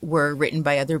that were written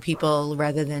by other people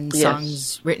rather than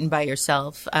songs written by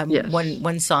yourself? Yes.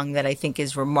 One song that I think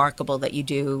is remarkable that you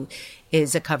do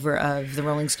is a cover of the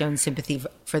Rolling Stones' Sympathy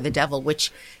for the Devil, which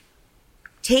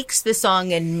takes the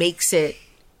song and makes it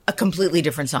a completely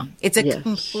different song. It's a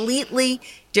completely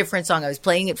different song. I was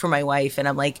playing it for my wife, and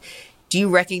I'm like, do you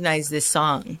recognize this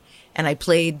song? And I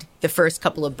played the first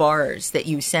couple of bars that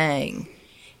you sang,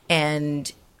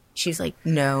 and she's like,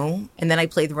 no. And then I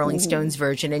played the Rolling Stones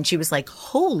version, and she was like,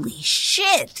 holy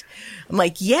shit. I'm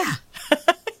like, yeah,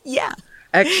 yeah.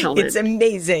 Excellent. It's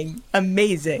amazing,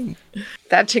 amazing.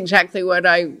 That's exactly what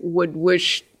I would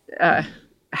wish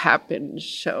happened.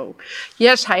 So,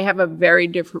 yes, I have a very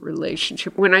different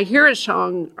relationship. When I hear a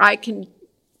song, I can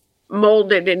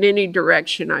mold it in any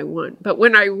direction I want. But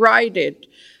when I write it,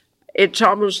 it's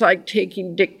almost like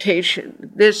taking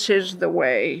dictation. This is the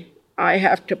way I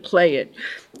have to play it.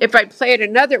 If I play it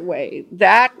another way,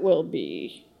 that will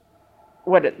be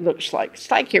what it looks like.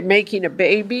 It's like you're making a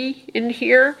baby in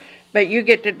here, but you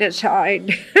get to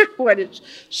decide what it's.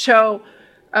 So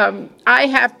I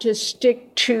have to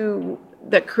stick to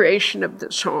the creation of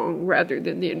the song rather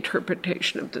than the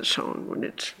interpretation of the song when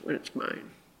it's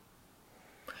mine.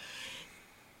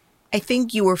 I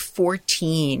think you were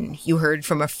 14. You heard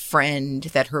from a friend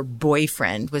that her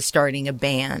boyfriend was starting a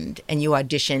band, and you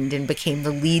auditioned and became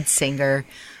the lead singer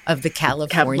of the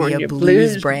California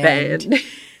Blues Band.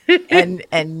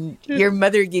 and your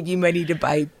mother gave you money to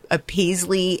buy a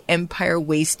Paisley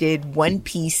empire-waisted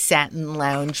one-piece satin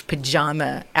lounge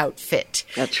pajama outfit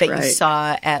that you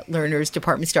saw at Lerner's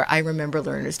department store. I remember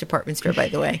Lerner's department store, by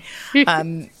the way.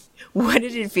 What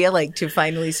did it feel like to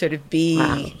finally sort of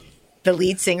be the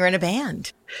lead singer in a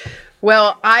band?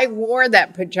 Well, I wore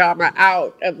that pajama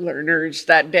out of Lerner's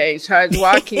that day. So I was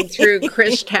walking through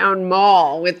Christown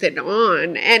Mall with it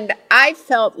on, and I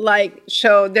felt like,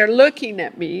 so they're looking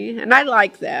at me, and I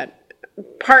like that.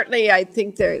 Partly I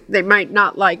think they might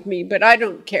not like me, but I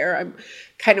don't care. I'm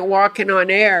kind of walking on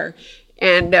air,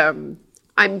 and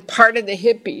I'm part of the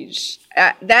hippies.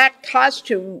 That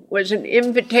costume was an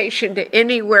invitation to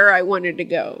anywhere I wanted to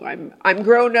go. I'm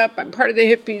grown up. I'm part of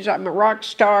the hippies. I'm a rock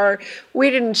star.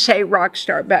 We didn't say rock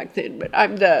star back then, but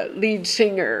I'm the lead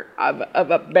singer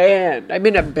of a band. I'm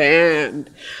in a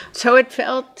band. So it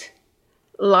felt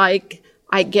like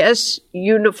I guess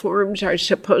uniforms are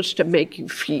supposed to make you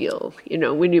feel,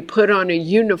 when you put on a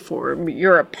uniform,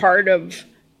 you're a part of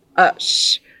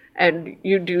us and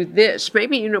you do this.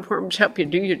 Maybe uniforms help you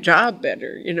do your job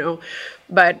better,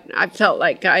 but I felt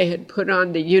like I had put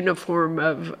on the uniform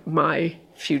of my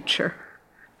future.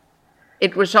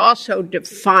 It was also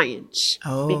defiance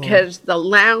because the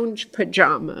lounge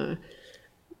pajama,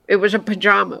 it was a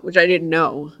pajama, which I didn't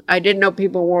know. I didn't know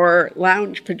people wore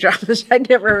lounge pajamas. I'd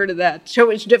never heard of that. So it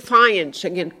was defiance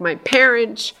against my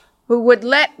parents,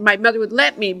 my mother would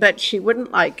let me, but she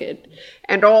wouldn't like it,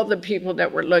 and all the people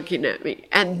that were looking at me.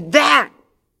 And that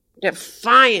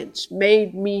defiance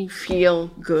made me feel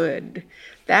good.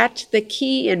 That's the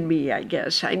key in me, I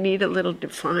guess. I need a little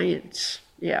defiance.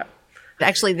 Yeah.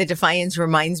 Actually, the defiance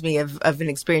reminds me of an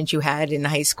experience you had in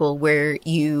high school where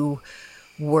you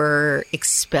were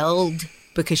expelled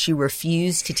because you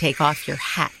refused to take off your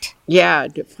hat. Yeah,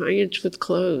 defiance with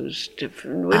clothes. If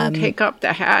you wouldn't take off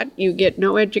the hat, you get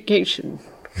no education.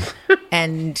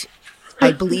 And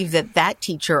I believe that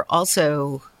teacher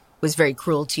also was very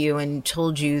cruel to you and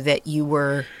told you that you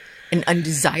were an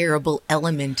undesirable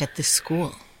element at the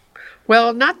school.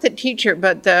 Well, not the teacher,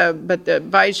 but the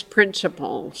vice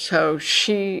principal. So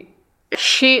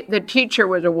the teacher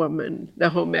was a woman, the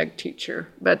home ec teacher,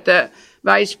 but the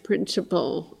vice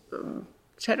principal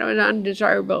said I was an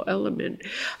undesirable element.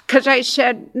 Because I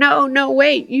said, no,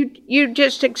 wait, you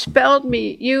just expelled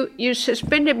me. You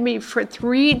suspended me for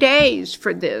 3 days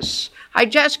for this. I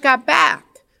just got back.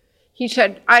 He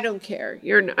said, I don't care.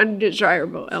 You're an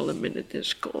undesirable element at this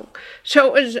school.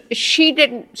 So she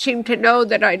didn't seem to know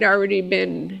that I'd already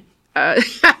been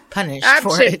punished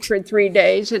absent for 3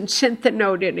 days and sent the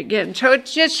note in again. So it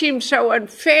just seemed so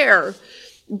unfair.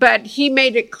 But he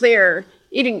made it clear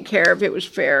he didn't care if it was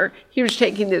fair. He was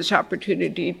taking this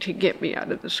opportunity to get me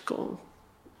out of the school.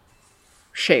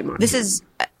 Shame on him. This is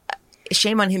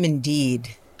shame on him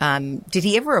indeed. Did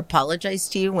he ever apologize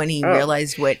to you when he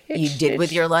realized what you did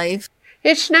with your life?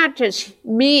 It's not just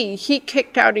me. He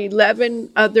kicked out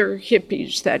 11 other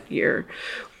hippies that year.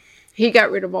 He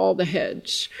got rid of all the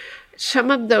heads.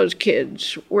 Some of those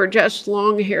kids were just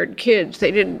long-haired kids.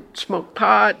 They didn't smoke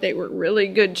pot. They were really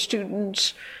good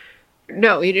students.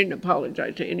 No, he didn't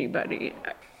apologize to anybody.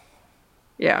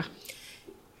 Yeah.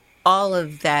 All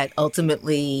of that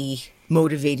ultimately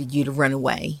motivated you to run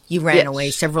away. You ran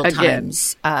away several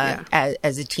times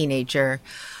as a teenager.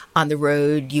 On the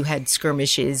road, you had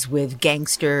skirmishes with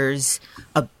gangsters,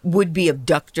 would-be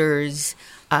abductors.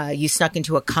 You snuck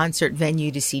into a concert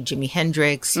venue to see Jimi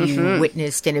Hendrix. You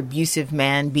witnessed an abusive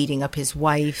man beating up his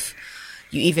wife.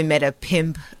 You even met a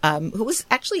pimp who was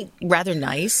actually rather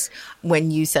nice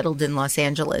when you settled in Los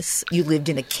Angeles. You lived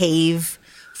in a cave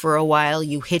for a while.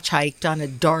 You hitchhiked on a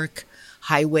dark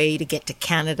highway to get to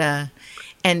Canada.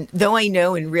 And though I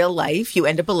know in real life you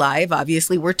end up alive,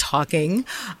 obviously we're talking,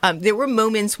 there were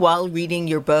moments while reading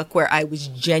your book where I was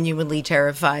genuinely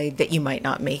terrified that you might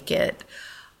not make it.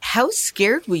 How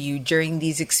scared were you during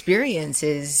these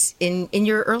experiences in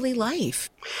your early life?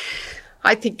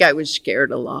 I think I was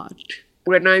scared a lot.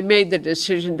 When I made the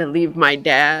decision to leave my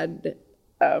dad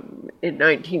in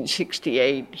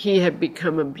 1968, he had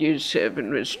become abusive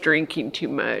and was drinking too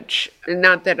much. And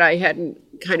not that I hadn't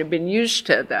kind of been used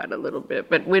to that a little bit,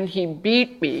 but when he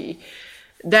beat me,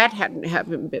 that hadn't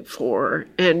happened before.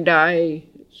 And I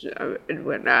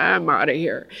went, I'm out of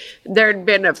here. There had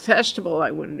been a festival I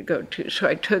wanted to go to, so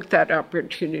I took that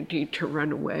opportunity to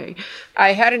run away.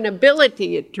 I had an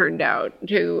ability, it turned out,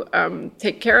 to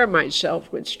take care of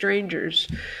myself with strangers,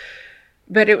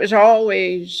 but it was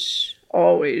always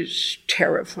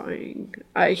terrifying.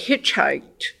 I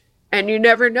hitchhiked, and you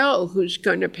never know who's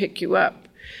going to pick you up.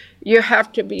 You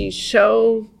have to be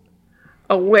so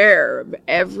aware of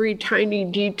every tiny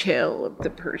detail of the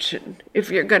person if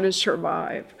you're going to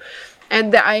survive.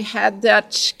 And I had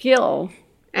that skill,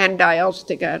 and I also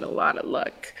think I had a lot of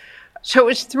luck. So it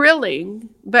was thrilling,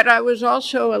 but I was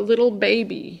also a little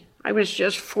baby. I was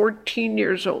just 14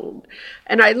 years old.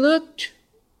 And I looked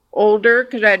older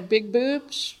because I had big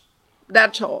boobs.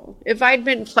 That's all. If I'd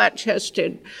been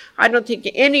flat-chested, I don't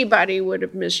think anybody would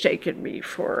have mistaken me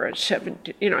for a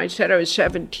 17. I said I was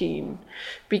 17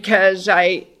 because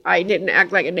I didn't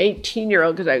act like an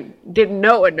 18-year-old because I didn't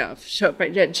know enough. So if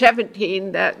I said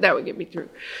 17, that would get me through.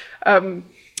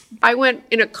 I went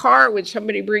in a car with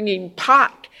somebody bringing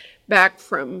pot back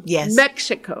from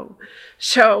Mexico.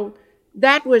 So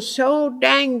that was so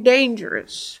dang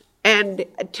dangerous. And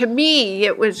to me,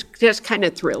 it was just kind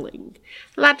of thrilling.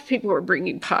 Lots of people were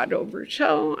bringing pot over,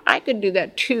 so I could do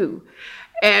that too,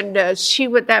 and see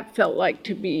what that felt like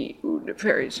to be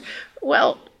nefarious.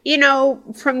 Well,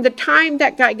 from the time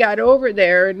that guy got over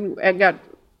there and got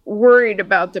worried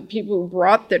about the people who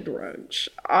brought the drugs,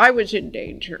 I was in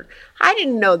danger. I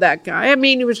didn't know that guy. I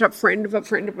mean, he was a friend of a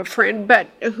friend of a friend, but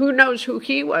who knows who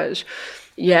he was.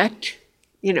 Yet,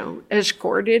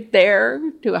 escorted there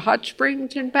to a hot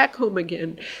springs and back home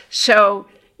again. So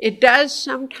it does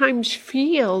sometimes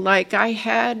feel like I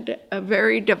had a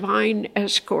very divine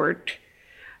escort,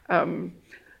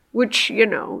 which,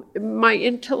 my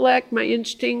intellect, my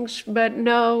instincts, but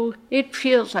no, it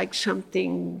feels like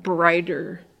something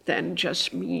brighter than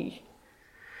just me.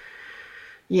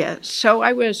 Yes, so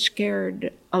I was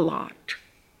scared a lot.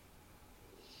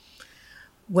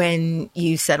 When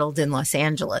you settled in Los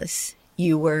Angeles,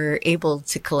 you were able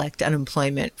to collect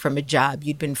unemployment from a job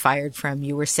you'd been fired from.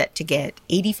 You were set to get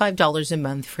 $85 a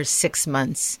month for 6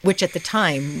 months, which at the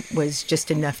time was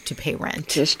just enough to pay rent.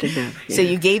 Just enough, yeah. So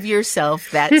you gave yourself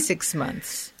that 6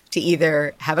 months to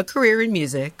either have a career in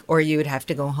music or you would have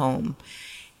to go home.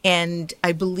 And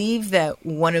I believe that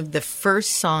one of the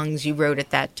first songs you wrote at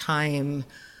that time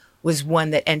was one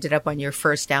that ended up on your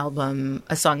first album,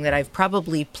 a song that I've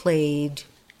probably played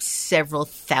several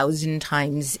thousand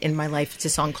times in my life. It's a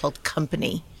song called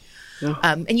Company. Oh.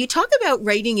 And you talk about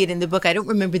writing it in the book. I don't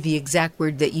remember the exact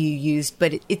word that you used,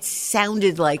 but it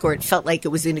sounded like, or it felt like it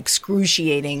was an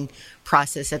excruciating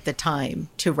process at the time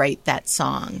to write that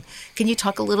song. Can you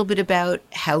talk a little bit about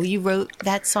how you wrote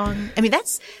that song? I mean,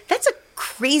 that's a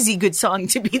crazy good song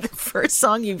to be the first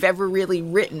song you've ever really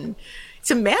written. It's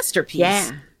a masterpiece.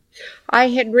 Yeah. I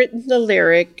had written the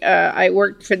lyric. I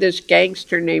worked for this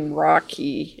gangster named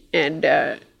Rocky, and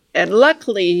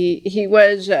luckily he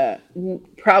was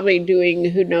probably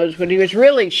doing who knows what he was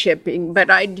really shipping,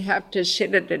 but I'd have to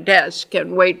sit at a desk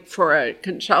and wait for a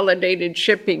consolidated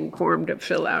shipping form to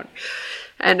fill out.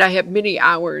 And I had many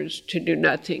hours to do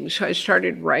nothing, so I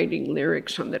started writing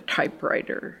lyrics on the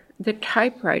typewriter. The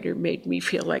typewriter made me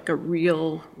feel like a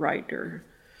real writer.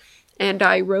 And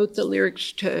I wrote the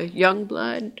lyrics to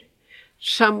Youngblood,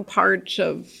 some parts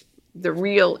of The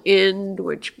Real End,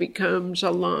 which becomes a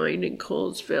line in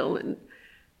Colesville,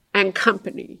 and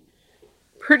Company.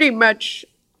 Pretty much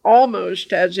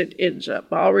almost as it ends up.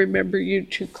 I'll remember you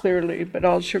too clearly, but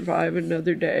I'll survive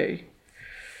another day.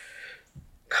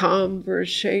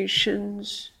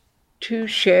 Conversations to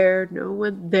share, no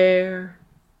one there.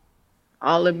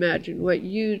 I'll imagine what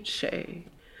you'd say.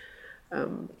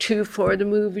 2 for the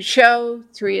movie show,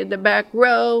 3 in the back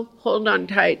row, hold on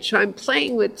tight. So I'm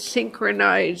playing with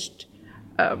synchronized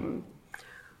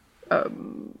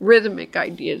rhythmic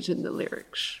ideas in the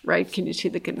lyrics, right? Can you see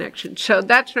the connection? So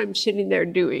that's what I'm sitting there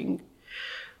doing.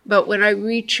 But when I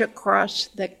reach across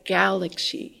the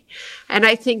galaxy, and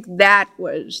I think that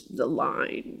was the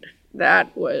line,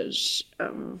 that was...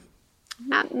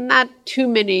 Not too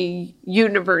many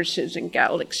universes and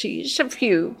galaxies, a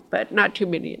few, but not too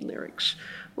many in lyrics.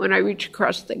 When I reach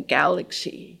across the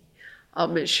galaxy, I'll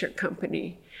miss your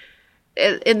company.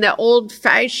 In the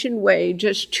old-fashioned way,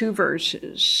 just 2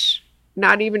 verses,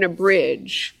 not even a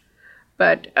bridge.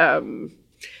 But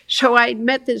so I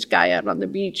met this guy out on the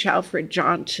beach, Alfred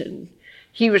Johnson.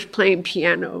 He was playing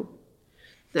piano.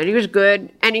 And he was good,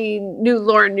 and he knew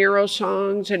Laura Nyro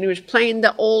songs, and he was playing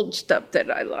the old stuff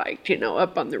that I liked,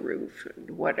 up on the roof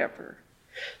and whatever.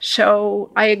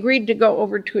 So I agreed to go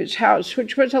over to his house,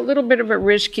 which was a little bit of a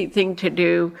risky thing to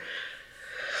do.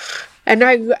 And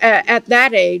I, at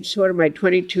that age, what am I,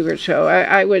 22 or so,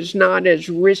 I was not as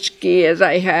risky as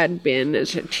I had been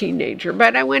as a teenager.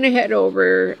 But I went ahead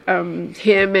over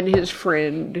him and his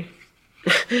friend.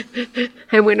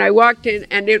 And when I walked in,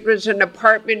 and it was an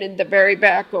apartment in the very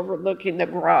back overlooking the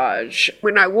garage.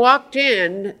 When I walked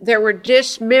in, there were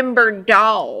dismembered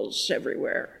dolls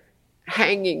everywhere,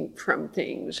 hanging from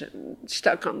things and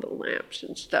stuck on the lamps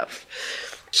and stuff.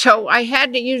 So I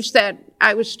had to use that.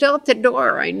 I was still at the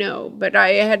door, I know, but I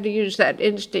had to use that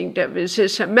instinct of, is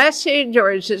this a message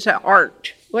or is this an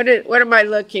art? What am I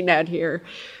looking at here?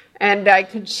 And I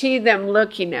could see them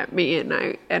looking at me,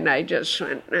 and I just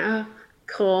went, oh,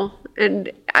 cool. And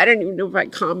I don't even know if I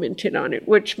commented on it,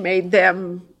 which made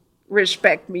them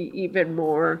respect me even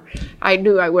more. I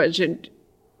knew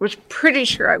was pretty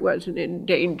sure I wasn't in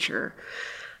danger.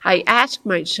 I asked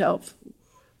myself,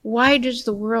 why does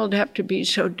the world have to be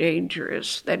so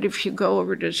dangerous that if you go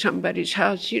over to somebody's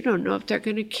house, you don't know if they're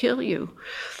going to kill you?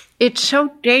 It's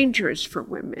so dangerous for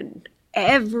women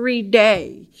every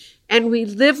day. And we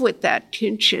live with that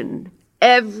tension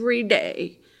every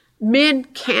day. Men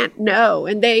can't know,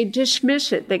 and they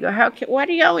dismiss it. They go, what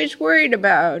are you always worried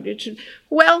about?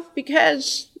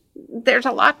 Because there's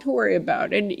a lot to worry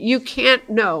about, and you can't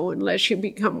know unless you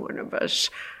become one of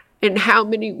us in how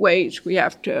many ways we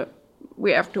have to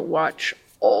we have to watch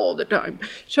all the time.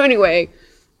 So anyway,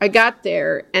 I got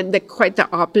there, and quite the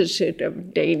opposite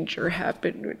of danger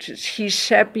happened, which is he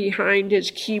sat behind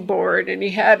his keyboard, and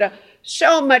he had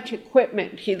so much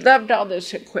equipment. He loved all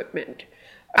this equipment.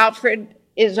 Alfred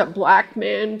is a black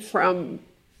man from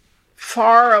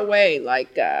far away,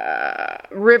 like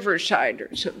Riverside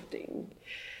or something.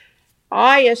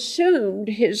 I assumed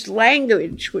his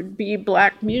language would be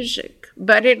black music,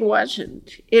 but it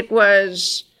wasn't. It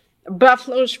was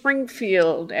Buffalo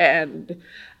Springfield and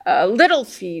Little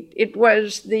Feat. It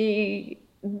was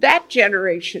that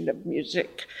generation of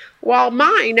music, while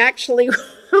mine actually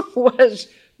was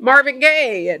Marvin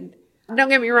Gaye. And don't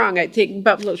get me wrong, I think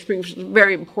Buffalo Springfield is a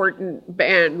very important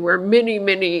band where many,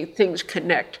 many things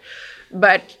connect.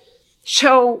 But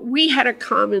so we had a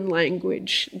common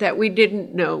language that we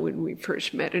didn't know when we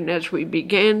first met. And as we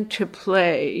began to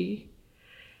play,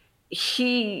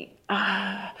 he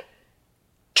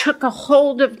took a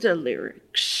hold of the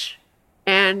lyrics,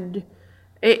 and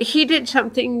he did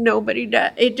something nobody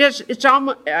does. It's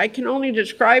almost, I can only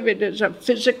describe it as a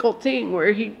physical thing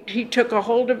where he took a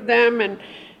hold of them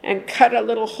and cut a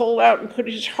little hole out and put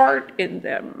his heart in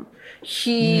them.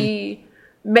 He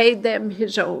made them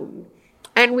his own.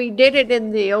 And we did it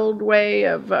in the old way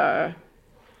of,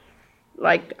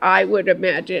 like I would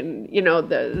imagine,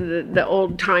 the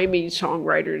old-timey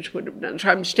songwriters would have done. So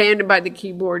I'm standing by the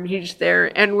keyboard, and he's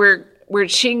there, and we're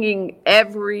singing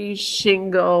every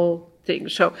single thing.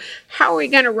 So how are we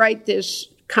going to write this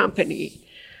company,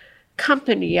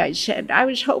 I said. I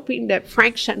was hoping that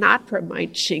Frank Sinatra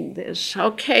might sing this.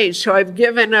 Okay, so I've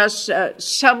given us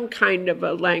some kind of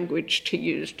a language to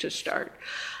use to start.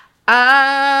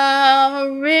 I'll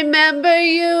remember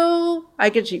you. I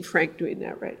can see Frank doing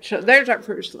that, right? So there's our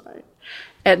first line.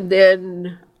 And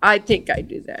then I think I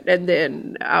do that. And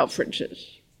then Alfred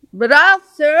says, but I'll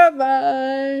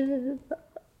survive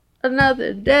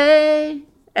another day.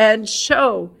 And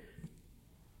so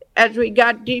as we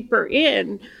got deeper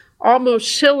in,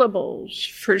 almost syllables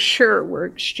for sure were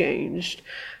exchanged.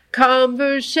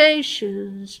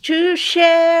 Conversations to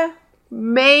share.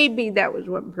 Maybe that was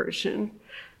one person.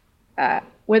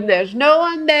 When there's no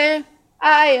one there,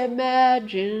 I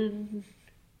imagine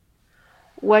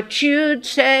what you'd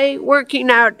say, working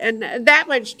out. And that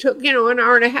much took, an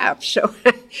hour and a half. So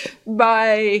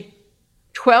by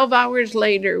 12 hours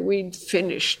later, we'd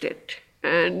finished it.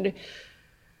 And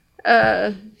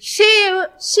see you.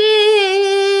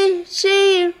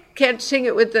 Can't sing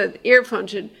it with the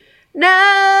earphones. And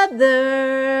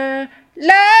another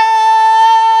life.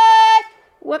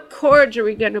 What chords are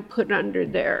we going to put under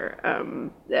there?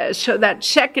 So that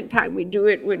second time we do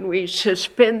it when we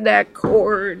suspend that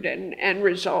chord and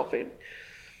resolve it.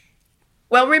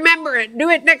 Well, remember it. Do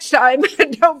it next time.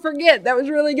 Don't forget. That was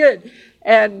really good.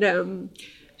 And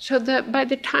so that by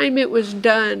the time it was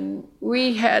done,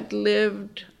 we had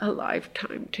lived a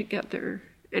lifetime together,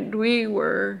 and we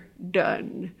were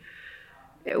done.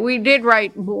 We did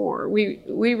write more.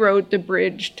 We wrote the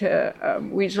bridge to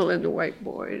Weasel and the White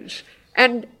Boys.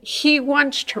 And he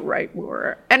wants to write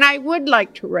more. And I would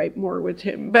like to write more with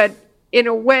him, but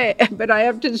I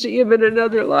have to see him in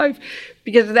another life,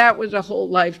 because that was a whole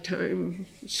lifetime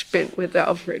spent with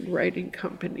Alfred writing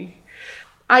company.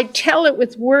 I tell it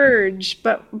with words,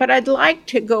 but I'd like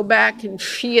to go back and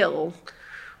feel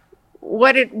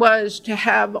what it was to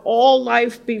have all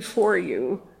life before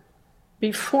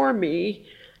me,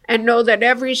 and know that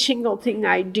every single thing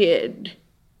I did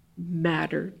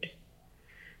mattered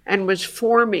and was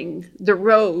forming the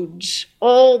roads,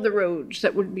 all the roads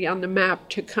that would be on the map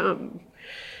to come.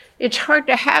 It's hard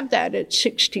to have that at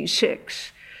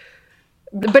 66.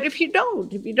 But if you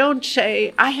don't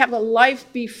say, I have a life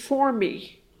before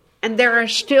me, and there are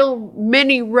still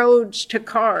many roads to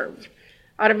carve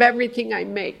out of everything I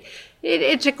make.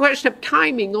 It's a question of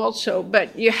timing also,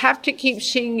 but you have to keep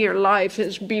seeing your life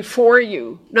as before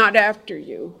you, not after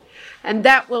you. And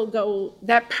that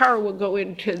power will go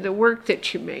into the work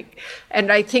that you make.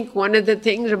 And I think one of the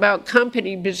things about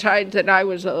company, besides that I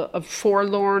was a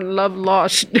forlorn,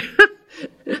 love-lost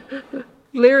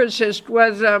lyricist,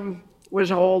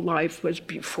 was all life was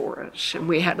before us, and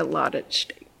we had a lot at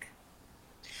stake.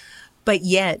 But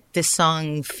yet, the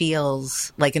song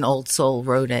feels like an old soul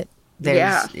wrote it.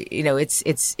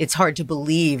 It's hard to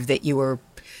believe that you were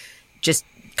just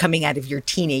coming out of your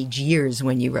teenage years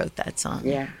when you wrote that song.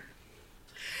 Yeah.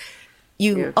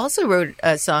 You also wrote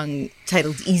a song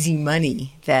titled Easy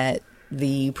Money that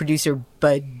the producer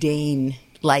Bud Dane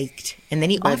liked, and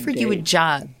then he offered you a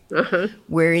job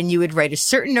wherein you would write a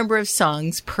certain number of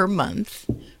songs per month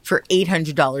for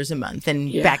 $800 a month.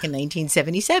 And back in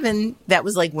 1977, that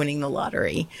was like winning the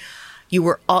lottery. You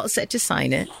were all set to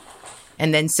sign it.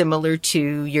 And then similar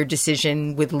to your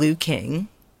decision with Lou King,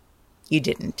 you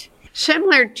didn't.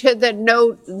 Similar to the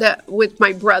note that with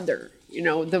my brother,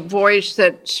 the voice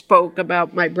that spoke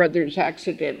about my brother's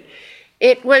accident.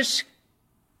 It wasn't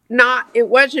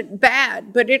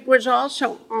bad, but it was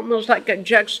also almost like a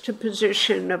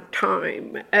juxtaposition of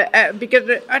time. Because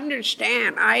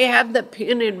understand, I have the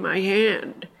pen in my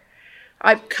hand.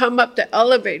 I've come up the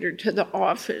elevator to the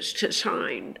office to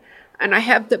sign, and I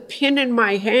have the pen in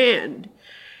my hand,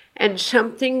 and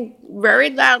something very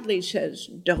loudly says,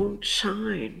 "Don't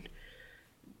sign.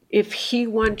 If he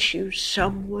wants you,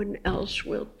 someone else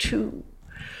will too."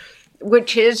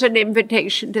 Which is an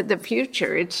invitation to the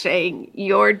future. It's saying,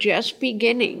 you're just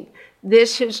beginning.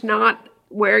 This is not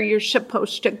where you're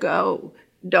supposed to go.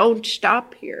 Don't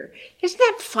stop here. Isn't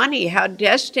that funny how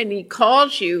destiny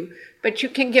calls you, but you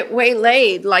can get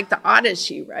waylaid like the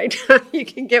Odyssey, right? You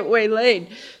can get waylaid.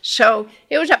 So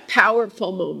it was a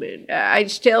powerful moment. I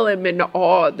still am in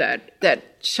awe that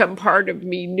some part of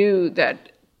me knew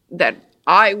that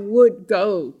I would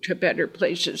go to better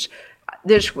places.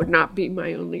 This would not be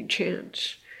my only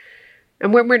chance.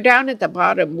 And when we're down at the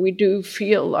bottom, we do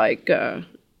feel like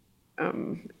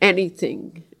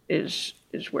anything is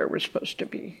where we're supposed to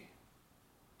be.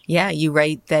 Yeah, you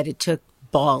write that it took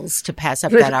balls to pass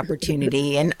up that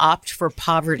opportunity and opt for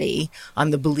poverty on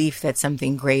the belief that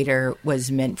something greater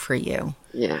was meant for you.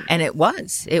 Yeah. And it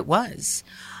was.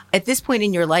 At this point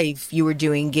in your life, you were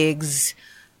doing gigs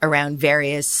around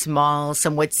various small,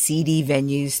 somewhat seedy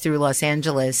venues through Los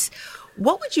Angeles.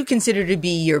 What would you consider to be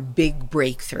your big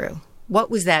breakthrough?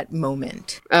 What was that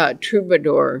moment?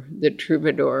 Troubadour. The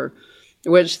Troubadour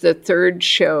was the third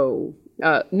show.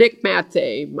 Nick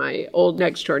Mathey, my old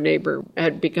next-door neighbor,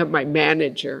 had become my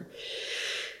manager.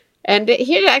 And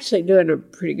he had actually done a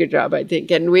pretty good job, I think.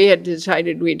 And we had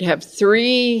decided we'd have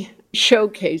 3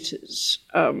 showcases,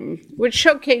 which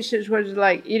showcases was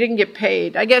like you didn't get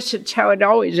paid. I guess it's how it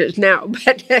always is now,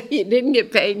 but you didn't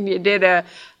get paid and you did a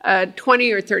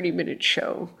 20 or 30-minute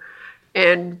show.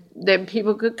 And then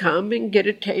people could come and get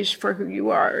a taste for who you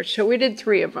are. So we did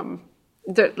 3 of them.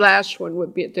 The last one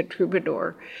would be at the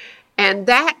Troubadour. And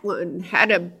that one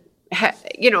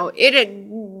it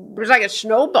was like a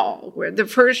snowball, where the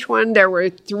first one, there were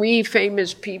 3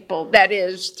 famous people, that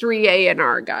is 3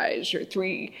 A&R guys or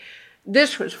 3.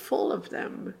 This was full of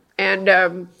them.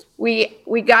 And we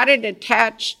got it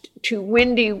attached to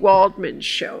Wendy Waldman's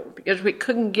show because we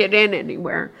couldn't get in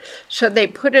anywhere. So they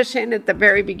put us in at the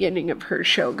very beginning of her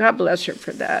show. God bless her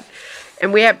for that.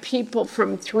 And we had people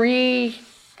from 3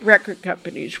 record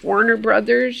companies, Warner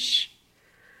Brothers,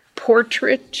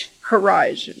 Portrait,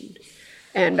 Horizon.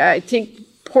 And I think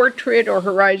Portrait or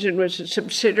Horizon was a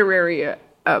subsidiary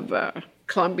of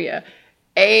Columbia.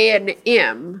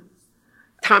 A&M,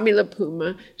 Tommy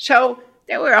LaPuma. So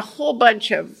there were a whole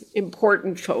bunch of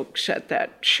important folks at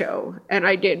that show. And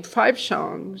I did 5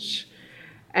 songs.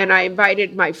 And I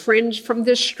invited my friends from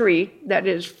the street, that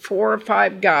is 4 or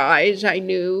 5 guys I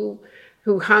knew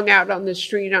who hung out on the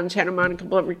street on Santa Monica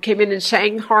Boulevard, came in and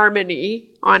sang harmony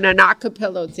on an a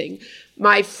cappella thing.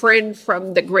 My friend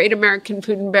from the Great American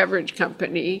Food and Beverage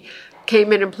Company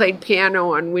came in and played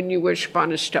piano on When You Wish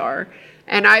Upon a Star.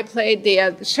 And I played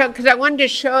the show because I wanted to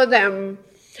show them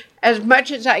as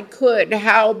much as I could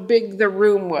how big the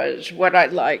room was, what I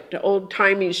liked,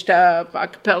 old-timey stuff, a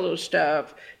cappella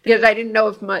stuff, because I didn't know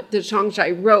if the songs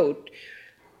I wrote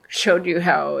showed you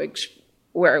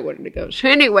where I wanted to go. So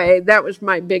anyway, that was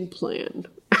my big plan,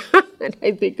 and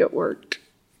I think it worked.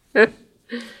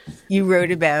 You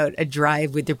wrote about a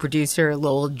drive with the producer,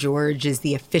 Lowell George, as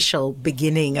the official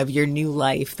beginning of your new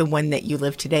life, the one that you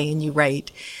live today, and you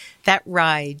write, "That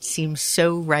ride seems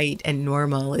so right and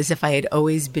normal, as if I had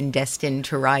always been destined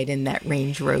to ride in that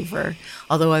Range Rover.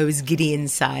 Although I was giddy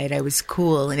inside, I was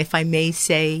cool, and if I may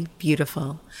say,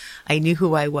 beautiful. I knew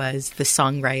who I was, the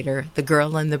songwriter, the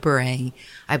girl in the beret.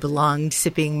 I belonged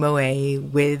sipping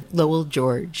Moet with Lowell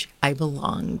George. I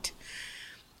belonged."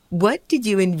 What did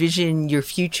you envision your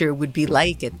future would be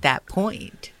like at that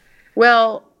point?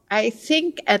 Well, I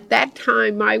think at that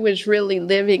time I was really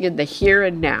living in the here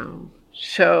and now.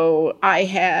 So I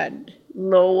had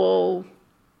Lowell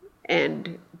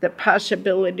and the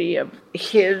possibility of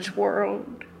his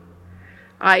world.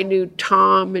 I knew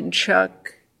Tom and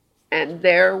Chuck and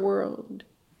their world.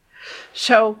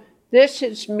 So this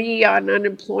is me on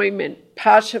unemployment,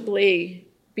 possibly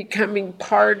becoming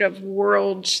part of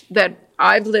worlds that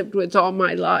I've lived with all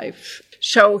my life.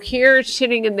 So here,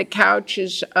 sitting in the couch,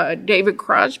 is David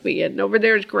Crosby, and over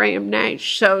there is Graham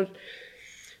Nash. So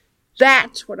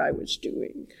that's what I was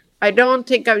doing. I don't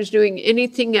think I was doing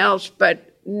anything else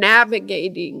but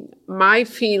navigating my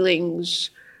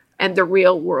feelings and the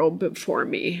real world before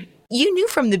me. You knew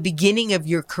from the beginning of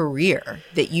your career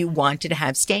that you wanted to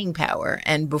have staying power.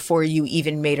 And before you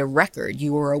even made a record,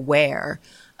 you were aware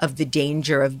of the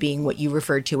danger of being what you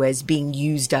referred to as being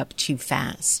used up too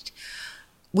fast.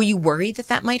 Were you worried that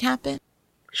that might happen?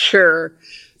 Sure.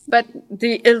 But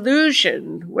the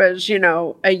illusion was,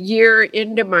 a year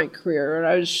into my career, and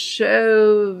I was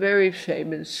so very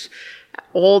famous.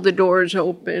 All the doors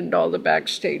opened, all the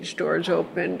backstage doors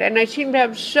opened, and I seemed to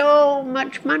have so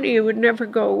much money it would never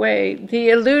go away. The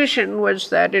illusion was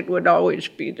that it would always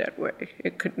be that way.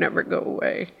 It could never go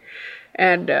away.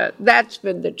 And that's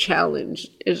been the challenge,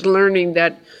 is learning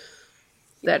that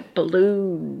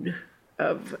balloon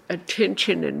of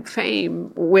attention and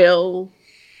fame will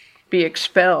be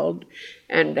expelled,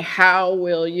 and how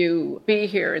will you be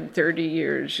here in 30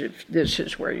 years if this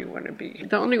is where you want to be?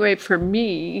 The only way for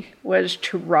me was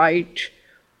to write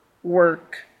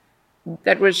work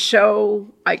that was so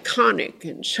iconic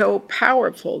and so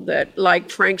powerful that, like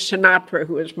Frank Sinatra,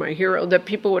 who is my hero, that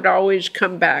people would always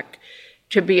come back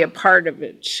to be a part of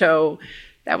it. So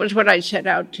that was what I set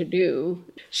out to do.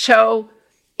 So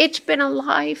it's been a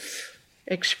life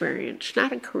experience,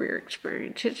 not a career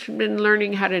experience. It's been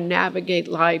learning how to navigate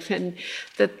life. And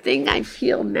the thing I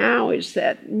feel now is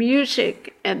that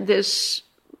music and this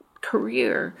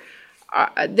career,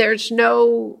 there's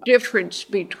no difference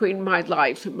between my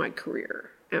life and my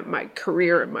career and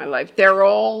my life. They're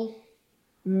all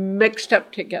mixed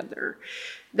up together.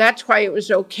 That's why it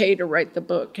was okay to write the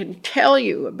book and tell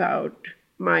you about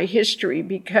my history,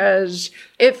 because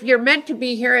if you're meant to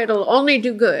be here, it'll only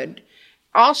do good.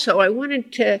 Also, I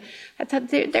thought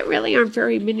there really aren't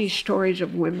very many stories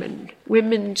of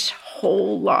women's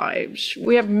whole lives.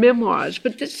 We have memoirs,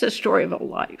 but this is the story of a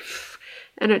life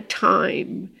and a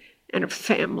time and a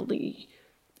family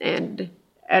and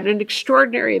an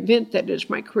extraordinary event that is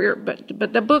my career.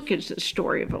 But the book is the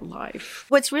story of a life.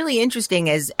 What's really interesting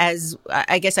is, as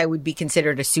I guess I would be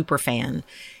considered a super fan,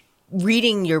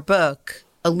 reading your book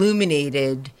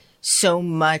illuminated so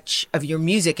much of your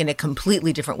music in a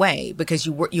completely different way, because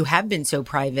you have been so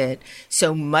private.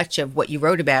 So much of what you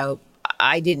wrote about,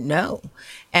 I didn't know.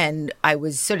 And I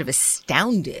was sort of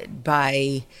astounded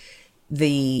by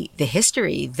the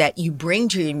history that you bring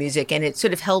to your music, and it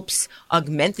sort of helps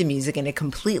augment the music in a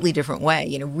completely different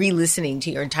way. Re-listening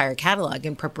to your entire catalog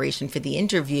in preparation for the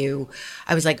interview,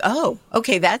 I was like, oh,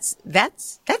 okay, that's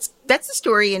the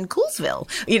story in Coolsville.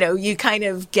 You kind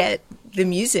of get the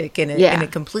music in a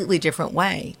completely different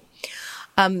way.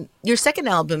 Your second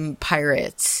album,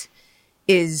 Pirates,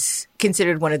 is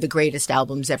considered one of the greatest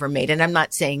albums ever made. And I'm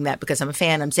not saying that because I'm a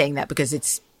fan. I'm saying that because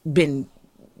it's been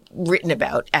written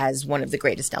about as one of the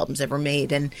greatest albums ever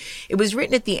made. And it was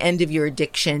written at the end of your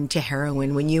addiction to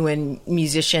heroin, when you and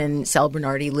musician Sal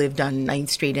Bernardi lived on 9th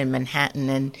Street in Manhattan.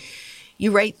 And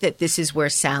you write that this is where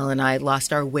Sal and I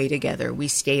lost our way together. We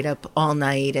stayed up all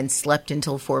night and slept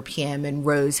until 4 p.m. and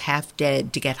rose half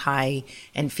dead to get high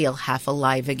and feel half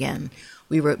alive again.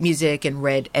 We wrote music and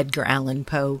read Edgar Allan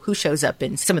Poe, who shows up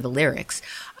in some of the lyrics.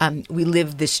 We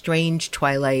lived the strange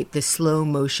twilight, the slow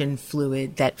motion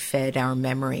fluid that fed our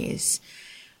memories.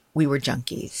 We were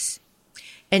junkies.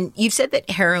 And you've said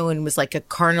that heroin was like a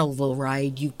carnival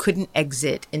ride you couldn't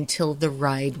exit until the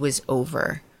ride was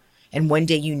over. And one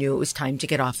day you knew it was time to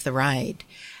get off the ride.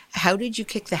 How did you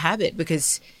kick the habit?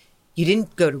 Because you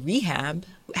didn't go to rehab.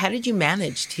 How did you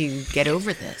manage to get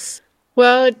over this?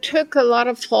 Well, it took a lot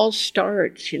of false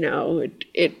starts,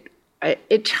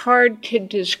 It's hard to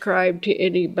describe to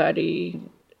anybody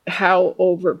how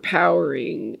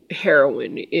overpowering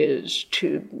heroin is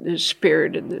to the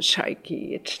spirit and the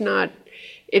psyche.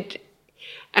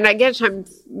 And I guess I'm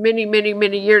many, many,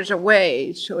 many years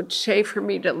away, so it's safe for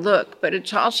me to look, but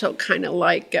it's also kind of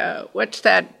like, what's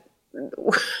that?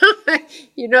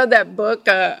 That book,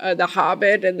 The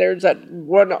Hobbit, and there's that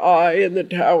one eye in the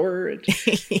tower.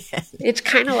 It's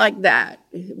kind of like that.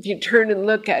 If you turn and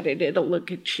look at it, it'll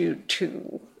look at you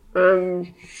too.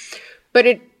 But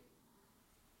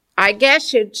I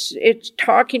guess it's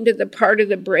talking to the part of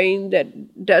the brain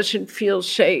that doesn't feel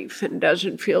safe and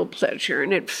doesn't feel pleasure,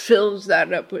 and it fills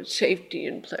that up with safety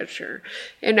and pleasure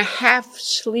in a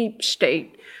half-sleep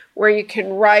state, where you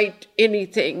can write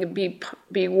anything and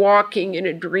be walking in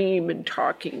a dream and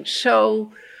talking.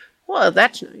 So, well,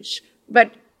 that's nice.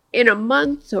 But in a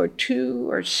month or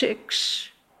 2 or 6,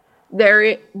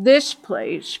 this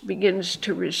place begins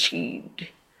to recede.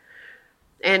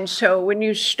 And so when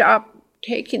you stop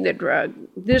taking the drug,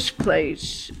 this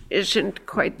place isn't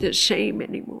quite the same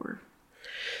anymore.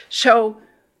 So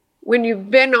when you've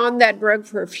been on that drug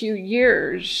for a few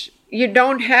years, you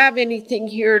don't have anything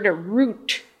here to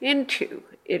root into.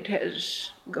 It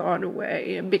has gone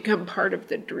away and become part of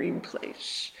the dream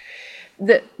place.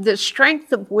 The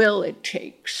strength of will it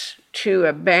takes to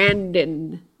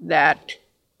abandon that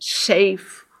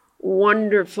safe,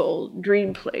 wonderful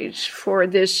dream place for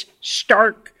this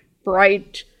stark,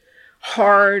 bright,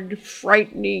 hard,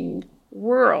 frightening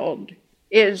world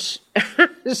is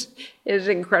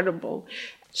incredible.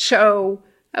 So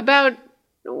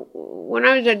when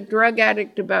I was a drug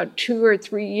addict about 2 or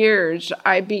 3 years,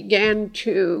 I began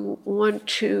to want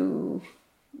to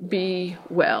be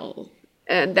well.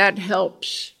 And that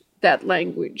helps, that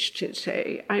language, to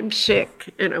say, I'm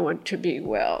sick and I want to be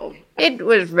well. It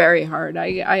was very hard.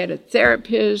 I had a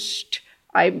therapist.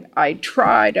 I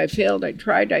tried, I failed, I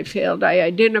tried, I failed. I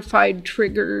identified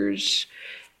triggers.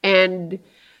 And,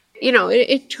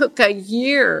 it took a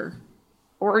year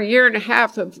or a year and a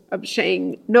half of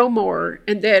saying no more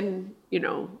and then,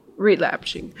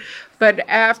 relapsing. But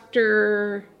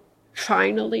after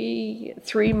finally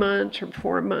 3 months or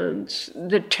 4 months,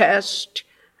 the test,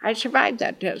 I survived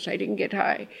that test. I didn't get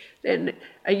high. Then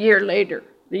a year later,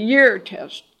 the year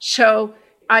test. So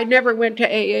I never went to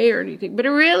AA or anything, but it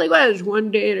really was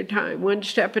one day at a time, one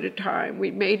step at a time.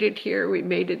 We made it here, we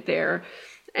made it there,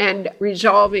 and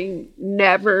resolving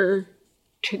never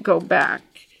to go back.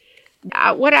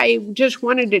 What I just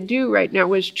wanted to do right now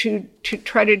was to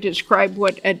try to describe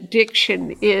what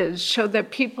addiction is so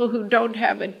that people who don't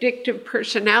have addictive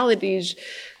personalities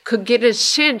could get a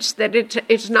sense that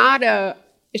it's not a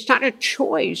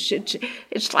choice.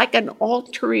 It's like an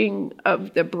altering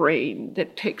of the brain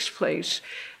that takes place.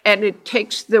 And it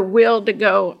takes the will to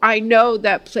go, I know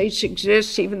that place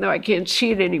exists even though I can't see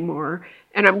it anymore.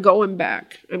 And I'm going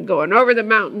back. I'm going over the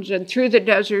mountains and through the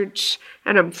deserts,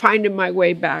 and I'm finding my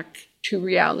way back to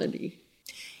reality.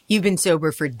 You've been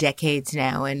sober for decades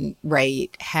now, and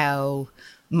write how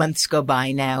months go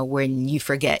by now when you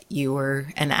forget you were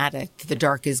an addict. The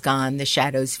dark is gone, the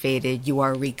shadows faded, you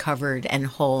are recovered and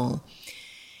whole.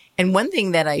 And one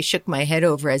thing that I shook my head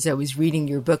over as I was reading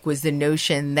your book was the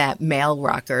notion that male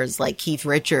rockers like Keith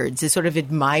Richards is sort of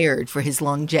admired for his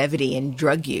longevity and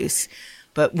drug use.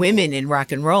 But women in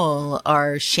rock and roll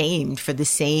are shamed for the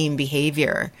same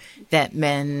behavior that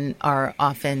men are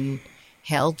often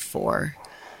held for.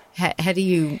 How do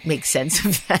you make sense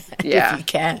of that, if you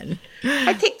can?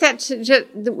 I think that's just,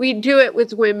 we do it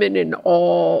with women in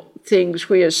all things.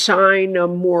 We assign a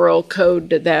moral code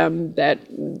to them that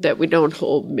we don't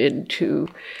hold men to.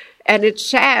 And it's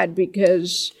sad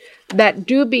because that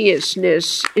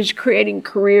dubiousness is creating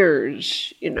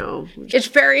careers, It's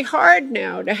very hard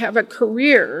now to have a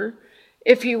career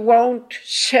if you won't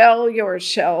sell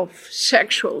yourself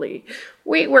sexually.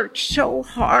 We worked so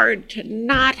hard to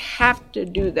not have to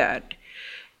do that.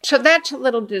 So that's a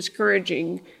little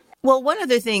discouraging. Well, one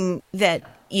other thing that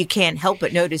you can't help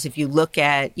but notice if you look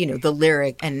at, the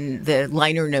lyric and the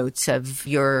liner notes of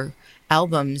your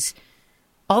albums,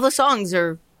 all the songs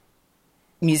are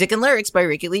music and lyrics by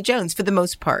Rickie Lee Jones for the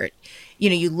most part.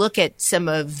 You look at some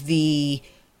of the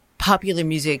popular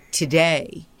music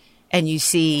today and you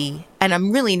see, and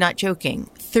I'm really not joking,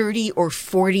 30 or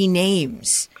 40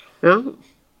 names. Oh.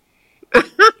 Wow.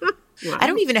 I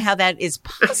don't even know how that is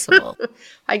possible.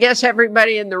 I guess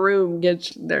everybody in the room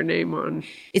gets their name on.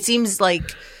 It seems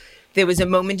like there was a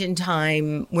moment in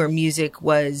time where music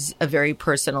was a very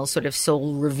personal, sort of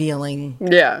soul-revealing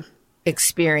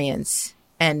experience.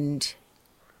 And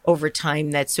over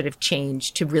time, that sort of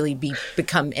changed to really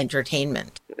become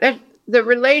entertainment. The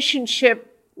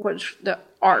relationship was the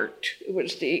art. It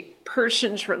was the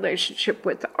person's relationship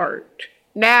with art.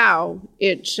 Now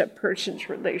it's a person's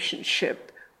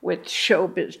relationship with show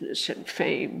business and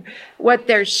fame. What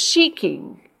they're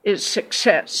seeking is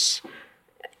success.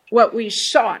 What we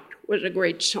sought was a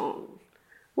great song.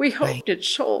 We hoped it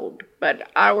sold,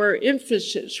 but our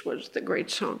emphasis was the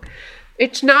great song.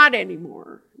 It's not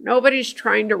anymore. Nobody's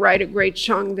trying to write a great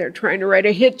song. They're trying to write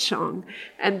a hit song.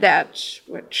 And that's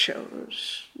what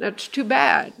shows. That's too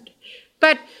bad.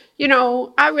 But,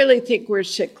 I really think we're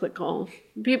cyclical.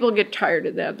 People get tired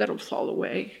of that. That'll fall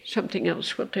away. Something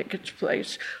else will take its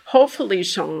place. Hopefully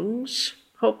songs.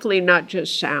 Hopefully not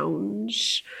just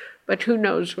sounds. But who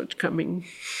knows what's coming.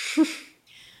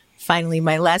 Finally,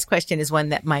 my last question is one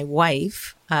that my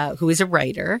wife, who is a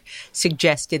writer,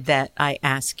 suggested that I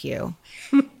ask you.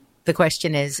 The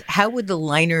question is, how would the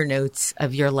liner notes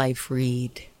of your life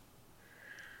read?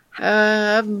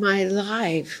 Of my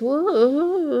life?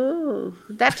 Ooh. Oh,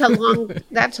 that's a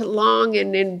long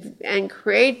and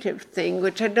creative thing,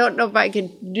 which I don't know if I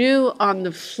can do on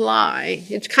the fly.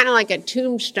 It's kind of like a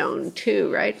tombstone too,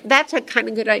 right? That's a kind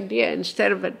of good idea.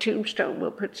 Instead of a tombstone,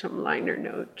 we'll put some liner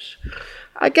notes.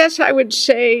 I guess I would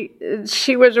say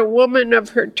she was a woman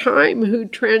of her time who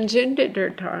transcended her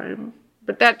time,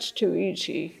 but that's too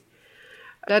easy.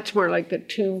 That's more like the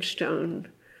tombstone.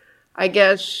 I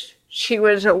guess she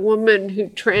was a woman who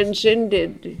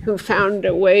transcended, who found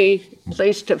a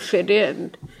place to fit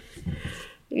in.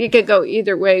 You could go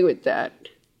either way with that.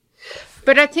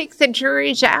 But I think the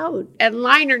jury's out, and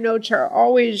liner notes are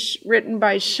always written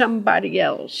by somebody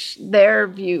else, their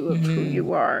view of who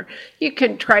you are. You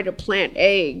can try to plant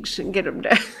eggs and get them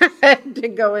to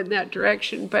go in that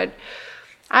direction, but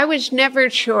I was never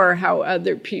sure how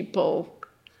other people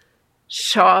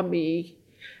saw me.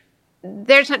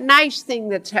 There's a nice thing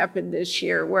that's happened this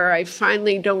year where I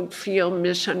finally don't feel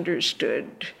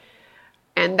misunderstood.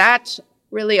 And that's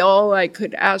really all I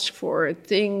could ask for.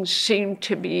 Things seem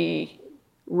to be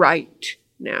right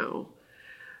now.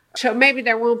 So maybe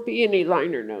there won't be any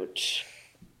liner notes.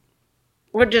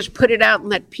 We'll just put it out and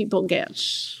let people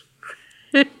guess.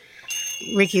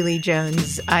 Rickie Lee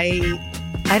Jones, I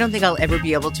don't think I'll ever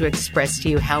be able to express to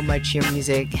you how much your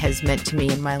music has meant to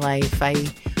me in my life. I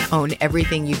own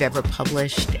everything you've ever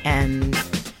published and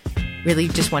really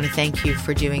just want to thank you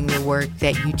for doing the work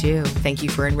that you do. Thank you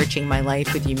for enriching my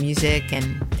life with your music,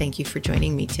 and thank you for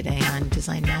joining me today on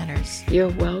Design Matters. You're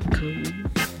welcome.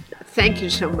 Thank you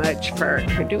so much for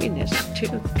doing this,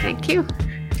 too. Thank you.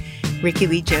 Rickie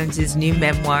Lee Jones's new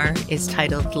memoir is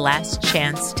titled Last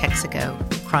Chance Texaco,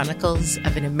 Chronicles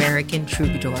of an American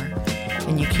Troubadour.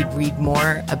 And you could read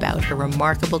more about her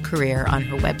remarkable career on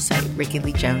her website,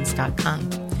 rickieleejones.com.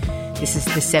 This is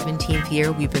the 17th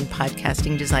year we've been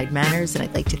podcasting Design Matters, and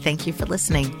I'd like to thank you for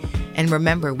listening. And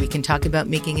remember, we can talk about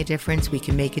making a difference, we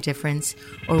can make a difference,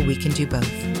 or we can do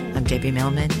both. I'm Debbie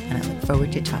Millman, and I look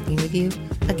forward to talking with you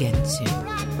again soon.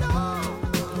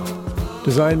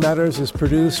 Design Matters is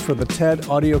produced for the TED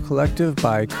Audio Collective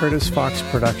by Curtis Fox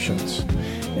Productions.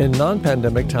 In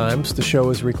non-pandemic times, the show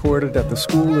is recorded at the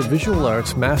School of Visual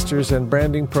Arts Masters in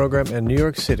Branding program in New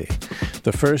York City,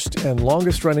 the first and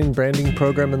longest-running branding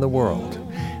program in the world.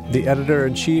 The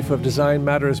editor-in-chief of Design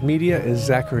Matters Media is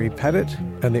Zachary Pettit,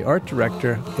 and the art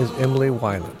director is Emily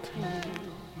Weiland.